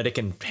cybernetic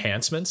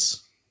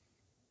enhancements,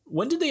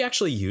 when did they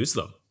actually use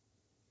them?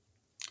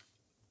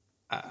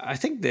 I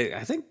think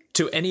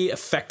to any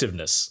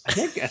effectiveness. I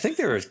think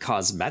they were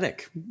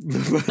cosmetic.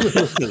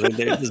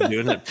 They're just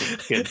doing it.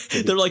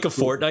 They're like a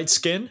Fortnite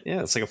skin.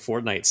 Yeah, it's like a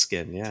Fortnite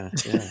skin. Yeah.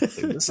 Like,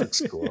 this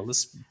looks cool.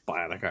 This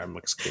bionic arm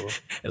looks cool.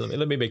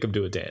 Let me make them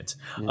do a dance.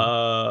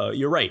 Yeah.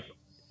 You're right.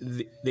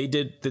 They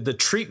did the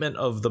treatment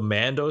of the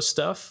Mando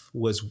stuff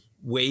was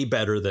way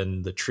better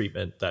than the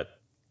treatment that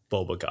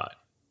Boba got,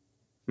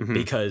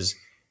 because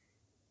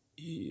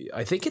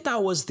I think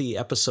that was the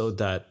episode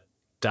that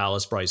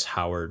Dallas Bryce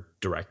Howard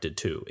directed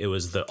too. It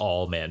was the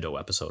all Mando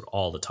episode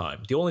all the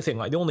time. The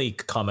only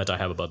comment I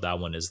have about that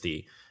one is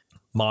the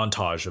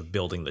montage of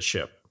building the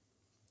ship.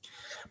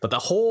 But the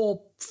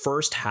whole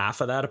first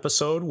half of that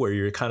episode, where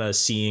you're kind of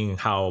seeing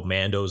how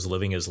Mando's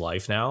living his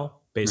life now,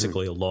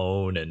 basically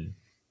alone, and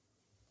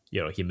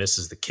he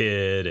misses the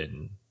kid,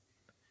 and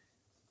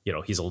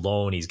he's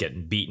alone, he's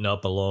getting beaten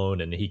up alone,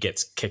 and he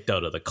gets kicked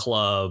out of the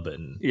club,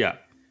 and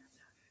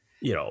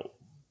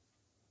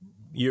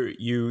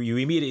you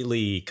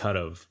immediately kind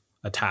of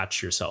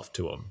attach yourself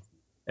to him.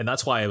 And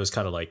that's why I was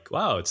kind of like,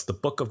 wow, it's the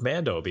Book of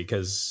Mando,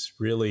 because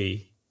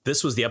really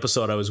this was the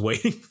episode I was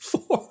waiting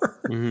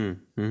for.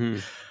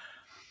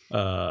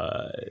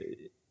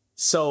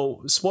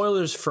 So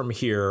spoilers from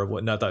here.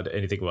 Not that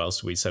anything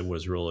else we said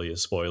was really a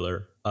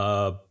spoiler.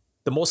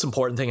 The most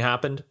important thing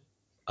happened.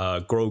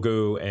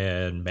 Grogu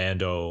and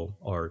Mando,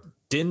 or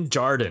Din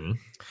Djarin,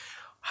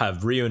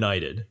 have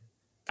reunited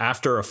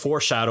after a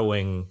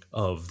foreshadowing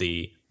of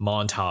the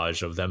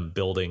montage of them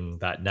building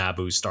that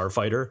Naboo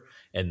starfighter,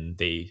 and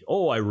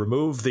I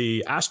removed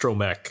the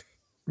astromech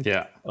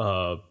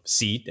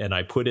seat, and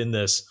I put in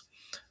this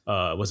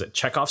was it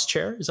Chekhov's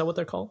chair? Is that what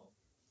they're called?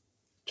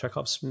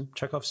 Chekhov's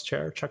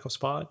chair, Chekhov's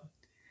pod?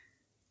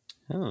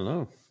 I don't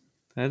know.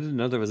 I didn't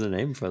know there was a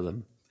name for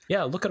them.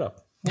 Yeah, look it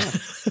up. Yeah,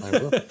 I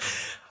will.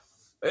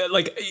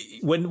 Like,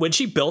 when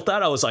she built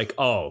that, I was like,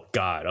 oh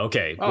God,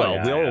 okay. We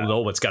all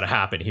know what's gonna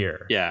happen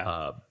here.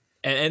 Yeah.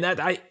 And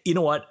that, you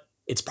know what?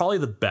 It's probably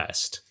the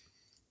best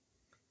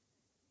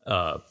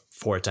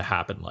for it to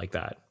happen like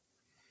that.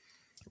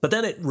 But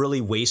then it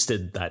really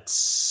wasted that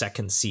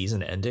second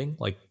season ending.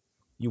 Like,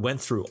 you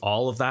went through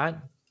all of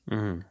that,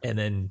 and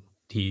then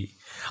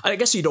I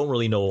guess you don't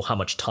really know how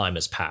much time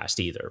has passed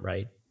either,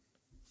 right?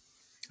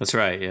 That's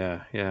right.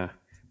 Yeah, yeah.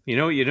 You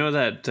know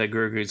that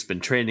Grogu's been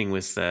training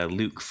with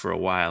Luke for a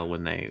while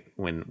when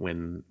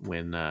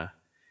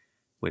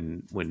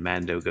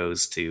Mando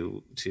goes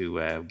to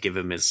give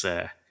him his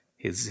little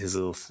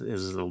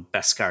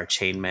Beskar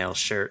chainmail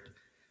shirt,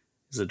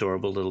 his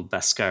adorable little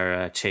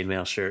Beskar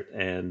chainmail shirt,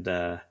 and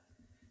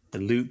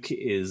Luke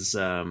is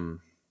at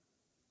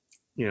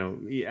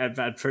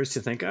first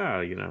you think,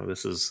 oh,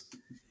 this is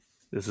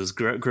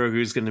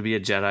Grogu's going to be a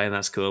Jedi, and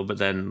that's cool. But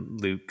then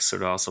Luke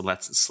sort of also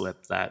lets it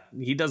slip that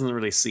he doesn't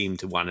really seem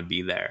to want to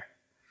be there.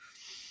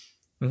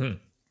 Mm-hmm.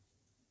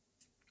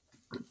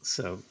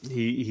 So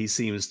he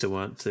seems to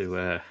want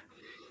to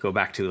go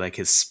back to like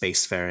his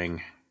spacefaring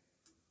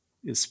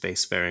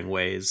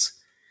ways,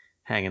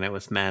 hanging out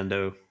with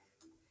Mando.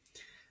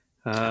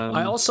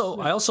 I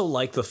also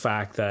like the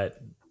fact that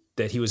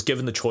he was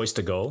given the choice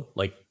to go.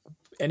 Like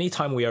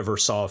anytime we ever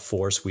saw a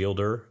Force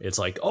wielder, it's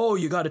like, oh,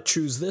 you got to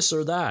choose this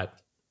or that.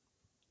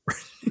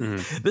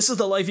 This is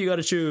the life you got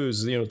to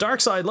choose.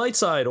 Dark side, light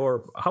side,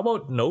 or how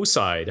about no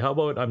side? How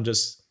about I'm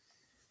just,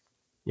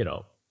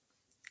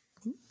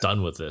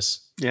 done with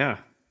this? Yeah.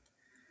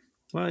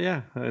 Well,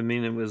 yeah. I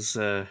mean, it was,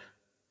 and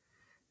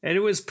it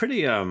was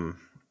pretty. It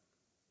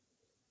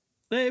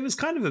was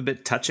kind of a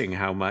bit touching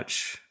how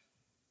much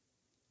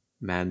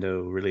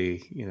Mando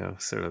really,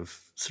 sort of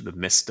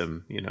missed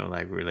him.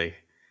 Like really,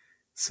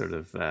 sort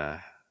of,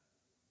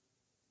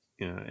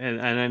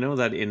 and I know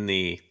that in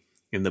the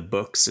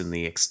books, in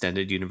the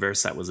extended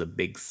universe, that was a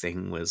big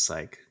thing. Was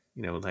like,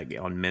 like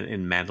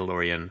in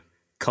Mandalorian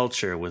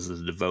culture was the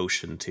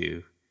devotion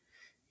to.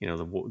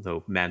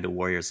 The Mando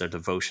warriors, their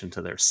devotion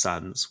to their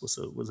sons was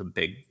a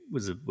big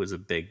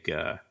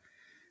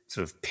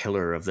sort of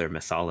pillar of their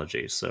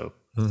mythology. So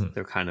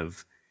they're kind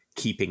of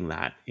keeping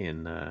that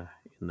in the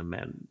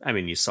men. I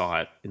mean, you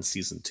saw it in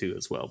season 2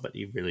 as well, but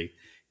you really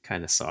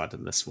kind of saw it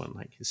in this one.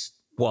 Like just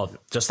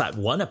that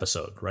one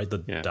episode, right?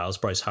 Dallas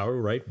Bryce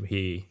Howard, right?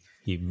 He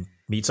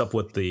meets up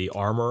with the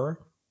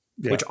armorer,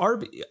 which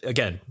are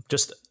again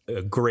just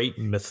a great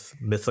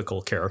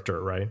mythical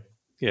character, right?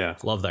 Yeah,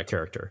 love that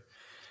character.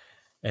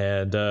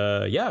 And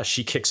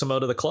she kicks him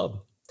out of the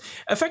club,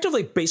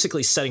 effectively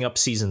basically setting up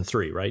season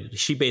 3, right?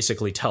 She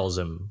basically tells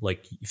him,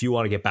 like, if you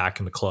want to get back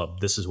in the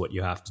club, this is what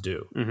you have to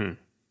do. Mm-hmm.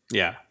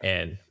 Yeah.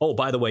 And, oh,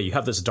 by the way, you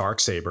have this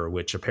Darksaber,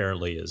 which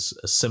apparently is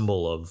a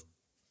symbol of,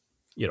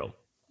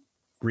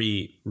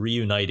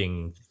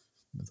 reuniting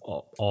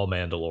all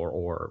Mandalore,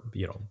 or,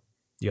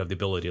 you have the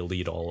ability to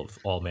lead all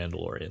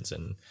Mandalorians,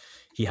 and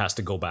he has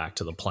to go back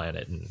to the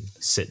planet and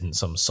sit in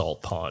some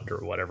salt pond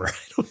or whatever. I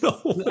don't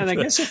know. And I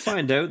guess you'll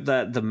find out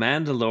that the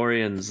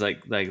Mandalorians,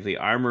 like the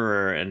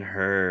armorer and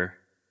her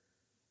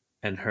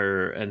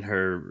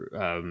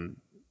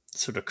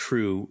sort of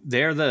crew,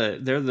 they're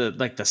the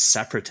like the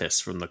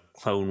separatists from the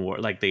Clone War,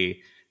 because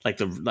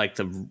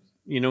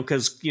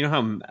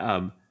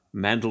how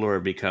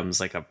Mandalore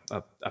becomes like a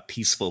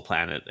peaceful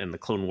planet in the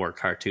Clone War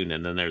cartoon,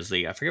 and then there's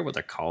I forget what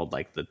they're called,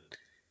 like the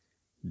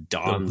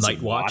Dawn's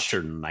Night Watch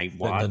or Night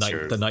Watch,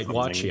 the Night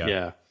Watch,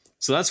 yeah.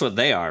 So that's what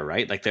they are,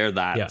 right? Like they're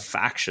that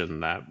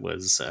faction that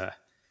was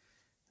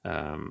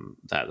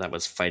that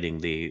was fighting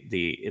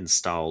the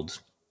installed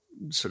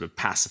sort of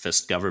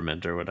pacifist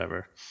government or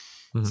whatever.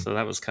 Mm-hmm. So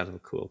that was kind of a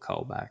cool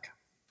callback.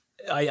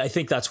 I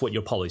think that's what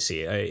you'll probably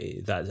see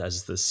that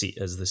as the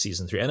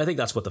season 3, and I think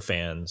that's what the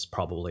fans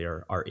probably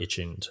are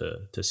itching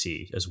to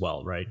see as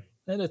well, right?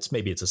 And if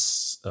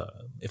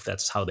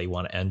that's how they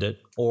want to end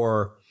it,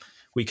 or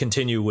we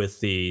continue with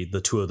the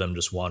two of them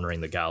just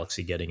wandering the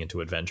galaxy, getting into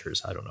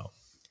adventures. I don't know.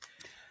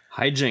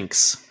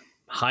 Hijinks.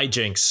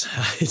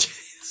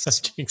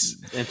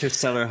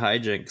 Interstellar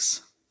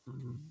hijinks.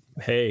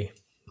 Hey,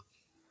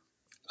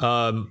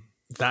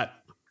 that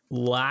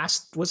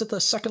was it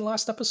the second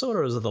last episode,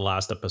 or was it the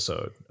last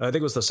episode? I think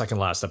it was the second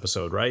last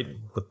episode, right?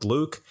 With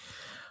Luke.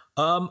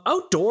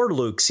 Outdoor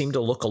Luke seemed to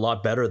look a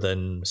lot better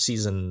than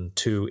season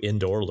 2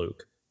 indoor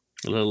Luke.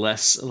 A little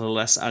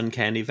less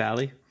uncanny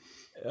valley.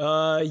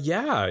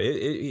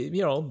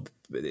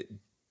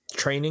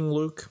 Training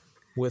Luke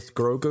with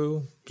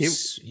Grogu,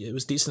 it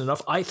was decent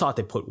enough. I thought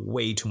they put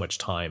way too much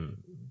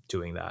time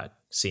doing that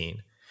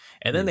scene,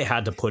 and then they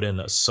had to put in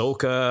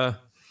Ahsoka.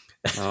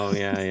 Oh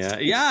yeah.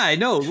 I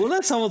know. Well,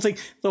 that's the whole thing.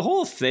 The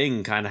whole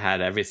thing kind of had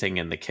everything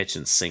in the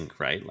kitchen sink,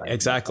 right? Like,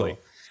 exactly.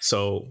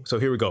 So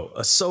here we go.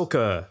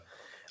 Ahsoka,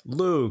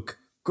 Luke,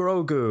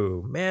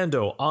 Grogu,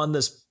 Mando on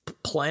this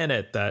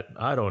planet that,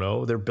 I don't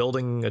know, they're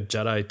building a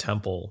Jedi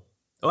temple.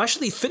 Oh,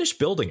 actually, he finished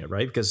building it,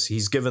 right? Because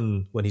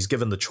when he's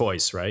given the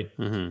choice, right?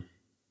 Mm-hmm.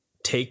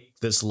 Take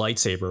this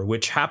lightsaber,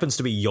 which happens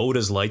to be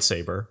Yoda's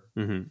lightsaber.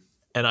 Mm-hmm.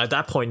 And at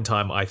that point in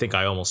time, I think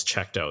I almost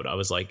checked out. I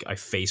was like, I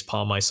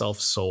facepalmed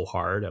myself so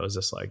hard. I was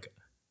just like,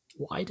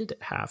 why did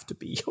it have to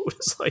be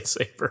Yoda's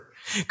lightsaber?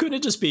 Couldn't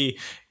it just be,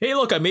 hey,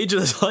 look, I made you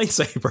this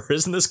lightsaber.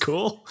 Isn't this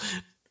cool?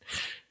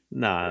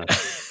 Nah.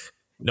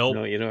 Nope.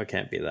 No, it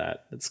can't be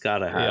that. It's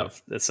gotta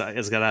have it's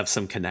gotta have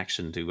some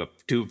connection to a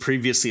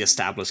previously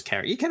established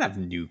character. You can't have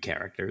new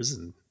characters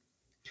in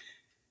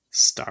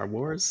Star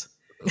Wars.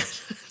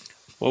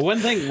 Well, one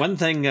thing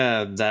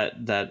that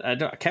I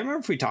can't remember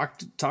if we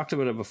talked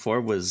about it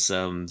before was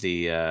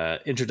the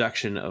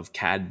introduction of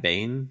Cad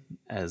Bane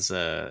as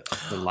the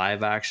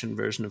live action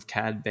version of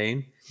Cad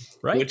Bane,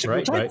 which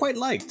I quite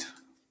liked.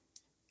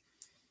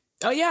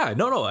 Oh yeah,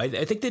 no. I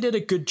think they did a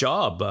good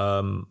job.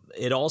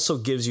 It also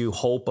gives you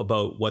hope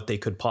about what they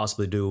could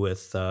possibly do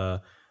with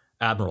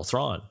Admiral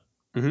Thrawn.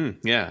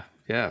 Mm-hmm.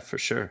 Yeah, for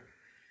sure.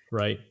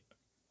 Right.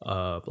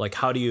 Like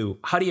how do you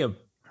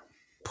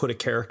put a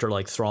character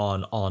like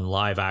Thrawn on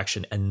live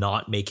action and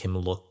not make him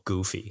look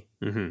goofy?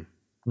 Mm-hmm.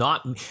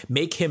 Not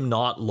make him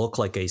not look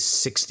like a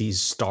 60s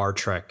Star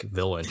Trek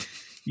villain.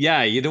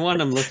 Yeah, you don't want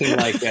them looking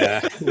like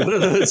what are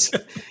those?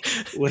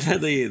 What are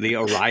the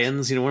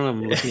Orions? You don't want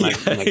them looking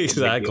like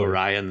exactly. like the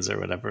Orions or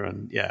whatever.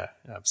 And yeah,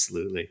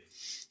 absolutely.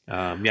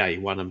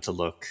 You want them to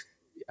look.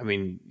 I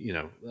mean,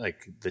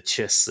 like the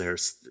Chiss, they're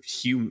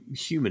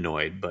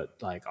humanoid, but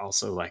like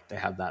also like they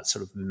have that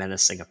sort of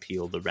menacing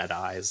appeal, the red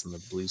eyes and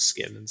the blue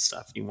skin and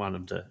stuff. You want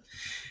them to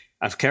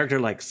have a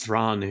character like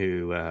Thrawn,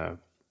 who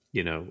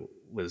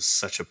was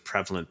such a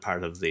prevalent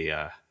part of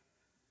the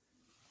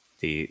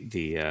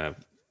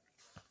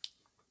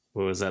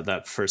what was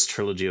that first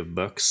trilogy of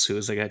books? Who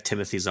was the guy?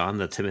 Timothy Zahn,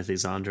 the Timothy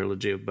Zahn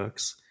trilogy of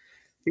books.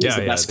 He was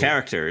the best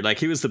character. Like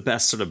he was the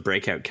best sort of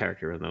breakout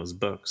character in those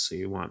books. So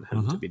you want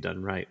him to be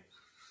done right.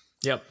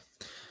 Yep.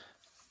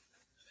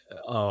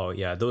 Oh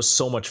yeah, there was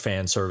so much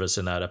fan service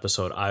in that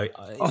episode. I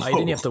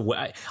didn't have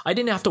to. I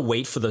didn't have to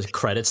wait for the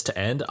credits to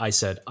end. I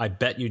said, "I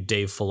bet you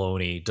Dave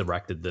Filoni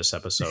directed this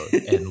episode,"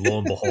 and lo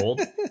and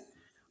behold,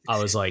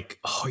 I was like,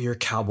 "Oh, your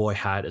cowboy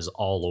hat is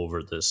all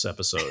over this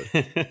episode."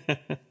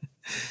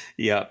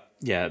 Yeah.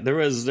 There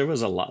was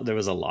a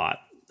lot.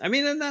 I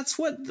mean, and that's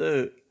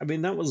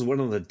that was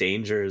one of the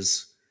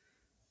dangers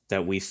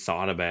that we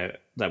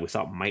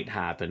thought might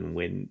happen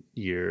when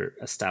you're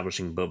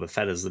establishing Boba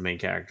Fett as the main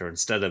character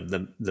instead of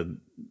the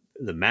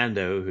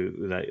Mando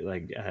who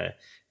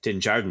Din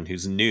Djarin,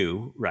 who's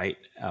new, right?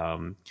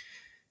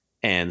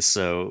 And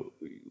so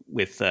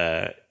with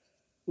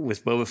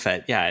Boba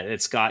Fett,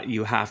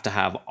 you have to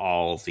have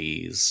all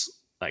these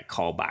like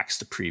callbacks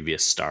to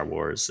previous Star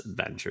Wars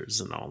adventures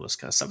and all this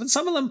kind of stuff. And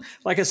some of them,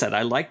 like I said,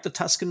 I liked the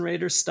Tusken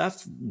Raider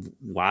stuff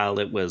while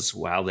they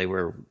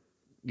were,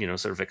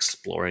 sort of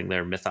exploring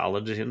their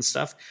mythology and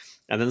stuff.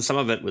 And then some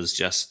of it was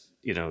just,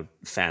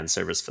 fan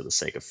service for the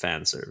sake of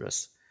fan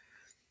service.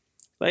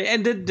 Like,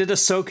 and did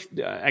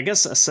Ahsoka, I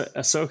guess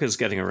Ahsoka's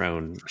getting her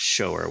own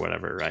show or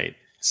whatever, right?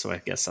 So I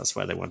guess that's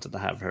why they wanted to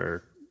have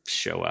her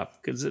show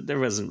up, because there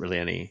wasn't really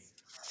any.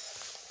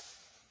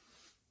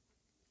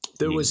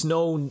 There was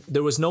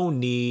no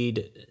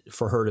need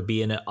for her to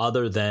be in it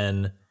other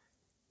than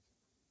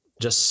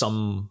just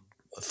some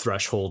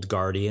threshold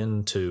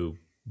guardian to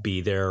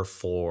be there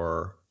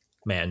for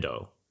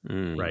Mando,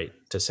 right?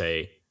 To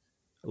say,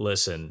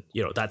 listen,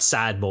 that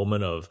sad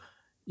moment of,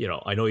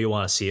 I know you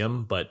want to see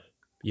him, but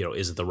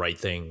is it the right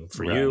thing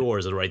for you or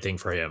is it the right thing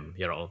for him?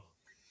 Yeah.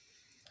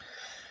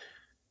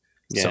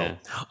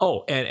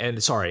 So,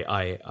 and sorry,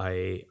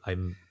 I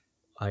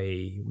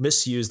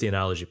misused the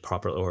analogy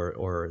properly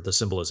or the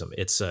symbolism.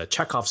 It's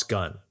Chekhov's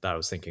gun that I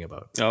was thinking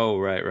about. Oh,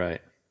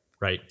 right.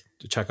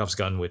 Chekhov's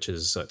gun, which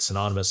is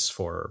synonymous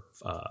for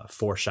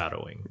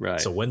foreshadowing.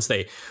 Right. So once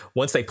they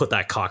put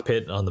that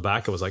cockpit on the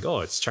back, it was like,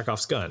 oh, it's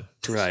Chekhov's gun.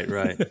 Right.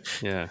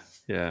 Yeah.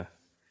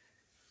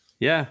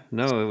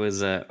 No, it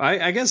was.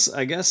 I guess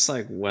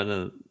like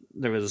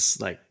there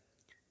was like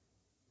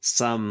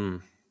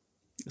some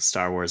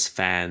Star Wars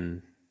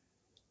fan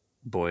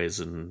boys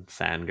and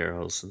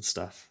fangirls and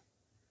stuff.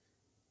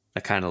 I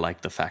kind of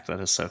like the fact that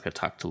Ahsoka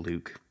talked to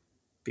Luke,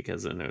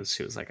 because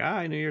she was like,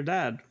 I knew your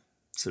dad,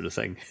 sort of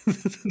thing.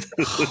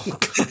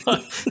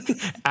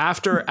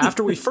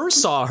 After we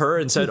first saw her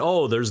and said,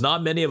 oh, there's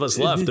not many of us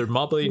left. They're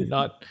probably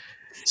not.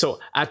 So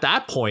at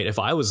that point, if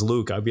I was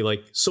Luke, I'd be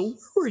like, so where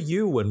were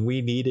you when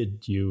we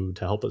needed you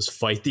to help us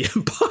fight the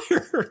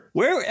Empire?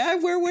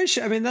 Where was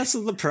she? I mean, that's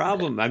the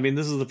problem. I mean,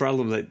 this is the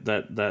problem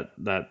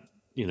that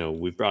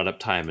we've brought up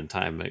time and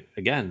time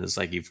again. Is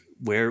like,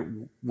 where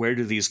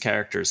do these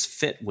characters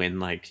fit when,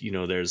 like,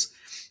 there's,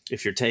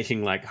 if you're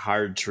taking like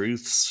hard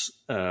truths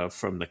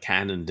from the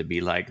canon to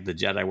be like the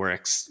Jedi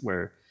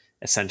were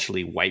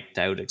essentially wiped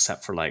out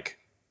except for like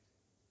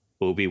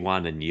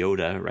Obi-Wan and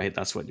Yoda, right?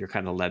 That's what you're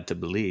kind of led to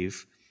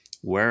believe.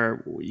 Where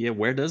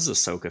does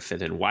Ahsoka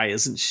fit in? Why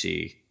isn't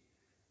she?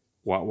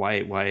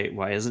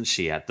 Why isn't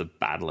she at the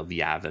Battle of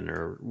Yavin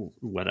or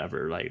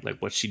whatever? Like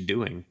what's she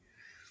doing?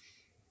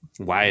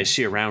 Why is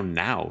she around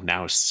now?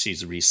 Now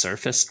she's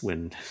resurfaced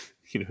when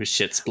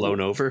shit's blown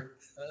over.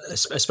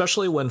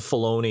 Especially when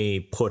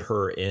Filoni put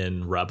her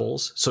in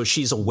Rebels, so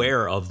she's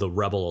aware of the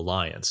Rebel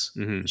Alliance.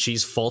 Mm-hmm.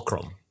 She's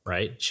Fulcrum,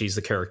 right? She's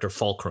the character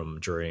Fulcrum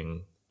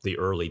during the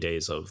early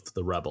days of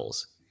the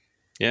Rebels.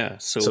 Yeah,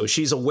 so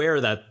she's aware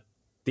that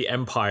the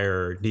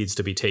Empire needs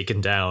to be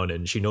taken down,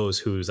 and she knows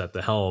who's at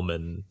the helm.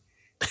 And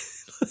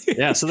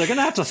Yeah, so they're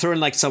gonna have to throw in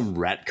like some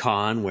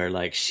retcon where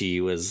like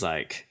she was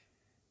like,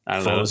 I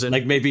don't Frozen? know,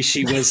 like maybe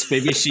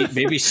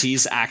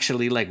she's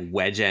actually like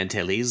Wedge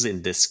Antilles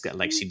in this,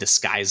 like she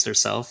disguised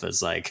herself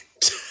as like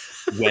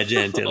Wedge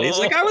Antilles.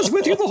 Like, I was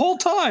with you the whole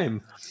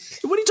time.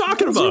 What are you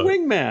talking I was your about?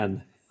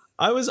 wingman.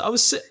 I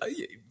was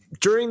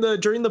during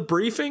the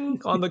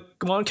briefing on the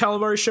Mon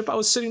Calamari ship. I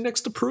was sitting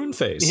next to Prune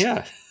Face.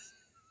 Yeah,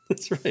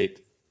 that's right.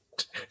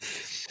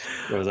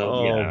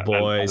 Oh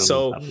boy! I don't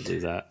So know how to do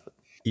that.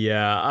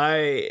 yeah,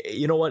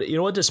 you know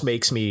what this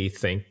makes me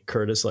think,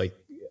 Curtis. Like,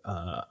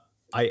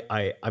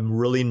 I'm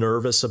really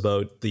nervous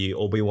about the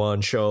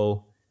Obi-Wan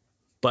show,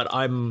 but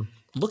I'm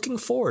looking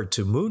forward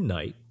to Moon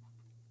Knight.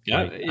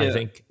 Yeah, Right? yeah.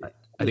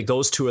 I think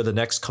those two are the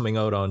next coming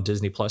out on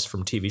Disney Plus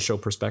from TV show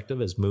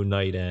perspective, is Moon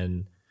Knight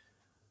and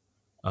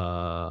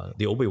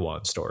the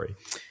Obi-Wan story.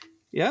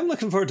 Yeah, I'm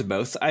looking forward to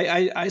both.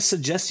 I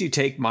suggest you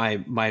take my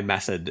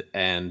method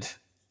and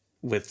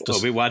with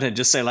Obi-Wan and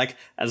just say like,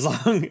 as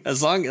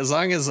long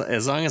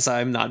as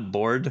I'm not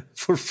bored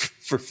for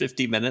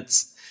 50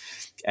 minutes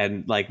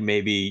and like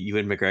maybe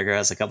Ewan McGregor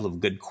has a couple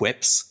of good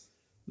quips,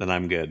 then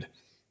I'm good.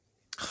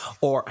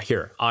 Or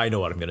here, I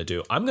know what I'm going to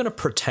do. I'm going to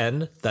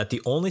pretend that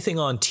the only thing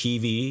on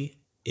TV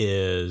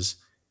is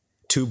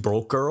two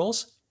broke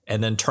girls,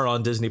 and then turn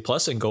on Disney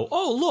Plus and go,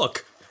 oh,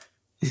 look,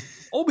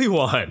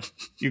 Obi-Wan.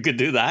 You could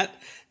do that.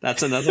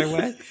 That's another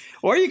way.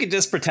 Or you could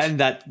just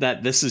pretend that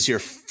this is your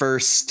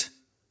first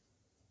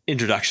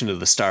introduction to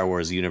the Star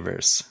Wars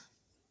universe.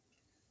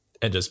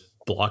 And just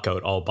block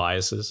out all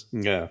biases.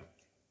 Yeah.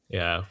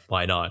 Yeah,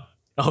 why not?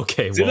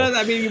 Okay, well,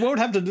 I mean, you won't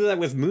have to do that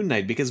with Moon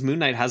Knight because Moon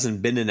Knight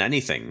hasn't been in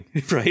anything,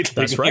 right?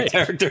 That's right.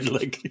 Character,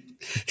 like,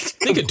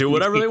 they can do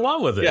whatever they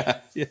want with it.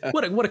 Yeah.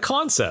 What a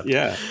concept.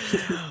 Yeah.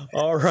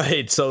 All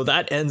right, so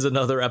that ends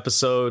another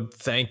episode.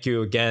 Thank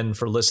you again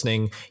for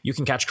listening. You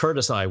can catch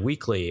Curtis and I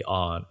weekly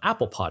on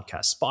Apple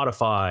Podcasts,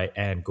 Spotify,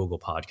 and Google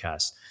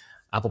Podcasts.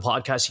 Apple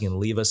Podcasts, you can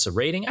leave us a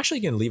rating. Actually,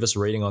 you can leave us a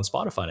rating on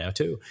Spotify now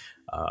too.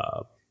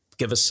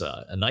 Give us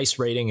a nice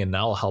rating, and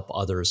that'll help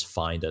others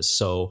find us.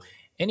 So,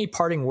 any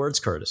parting words,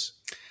 Curtis,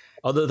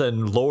 other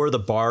than lower the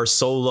bar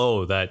so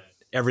low that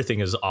everything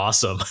is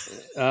awesome?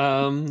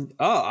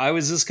 I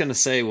was just going to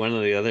say one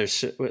of the other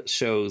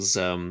shows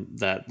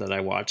that I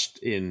watched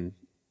in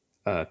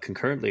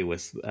concurrently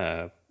with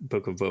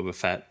Book of Boba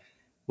Fett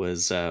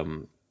was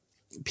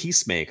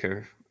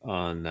Peacemaker,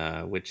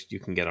 on which you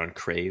can get on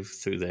Crave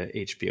through the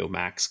HBO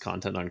Max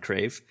content on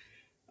Crave.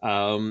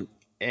 And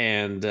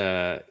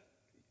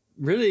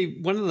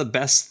really one of the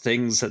best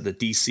things that the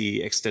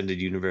DC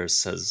Extended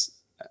Universe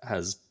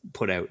has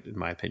put out, in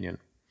my opinion.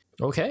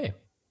 Okay.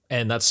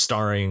 And that's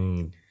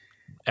starring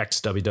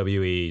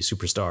ex-WWE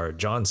superstar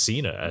John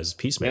Cena as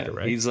Peacemaker,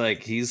 right? He's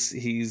like,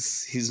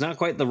 he's not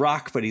quite The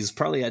Rock, but he's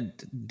probably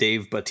at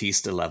Dave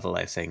Bautista level,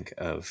 I think,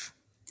 of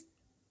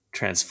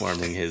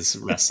transforming his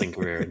wrestling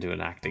career into an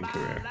acting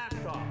career.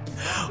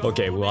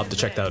 Okay, we'll have to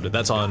check that out.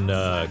 That's on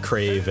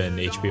Crave and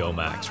HBO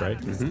Max,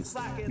 right?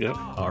 Mm-hmm. Yep.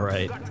 All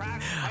right.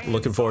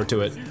 Looking forward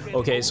to it.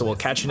 Okay, so we'll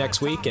catch you next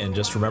week, and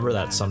just remember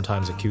that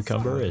sometimes a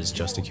cucumber is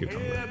just a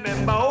cucumber.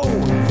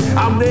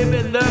 I'm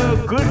living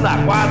the good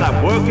life while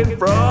I'm working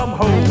from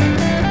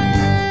home.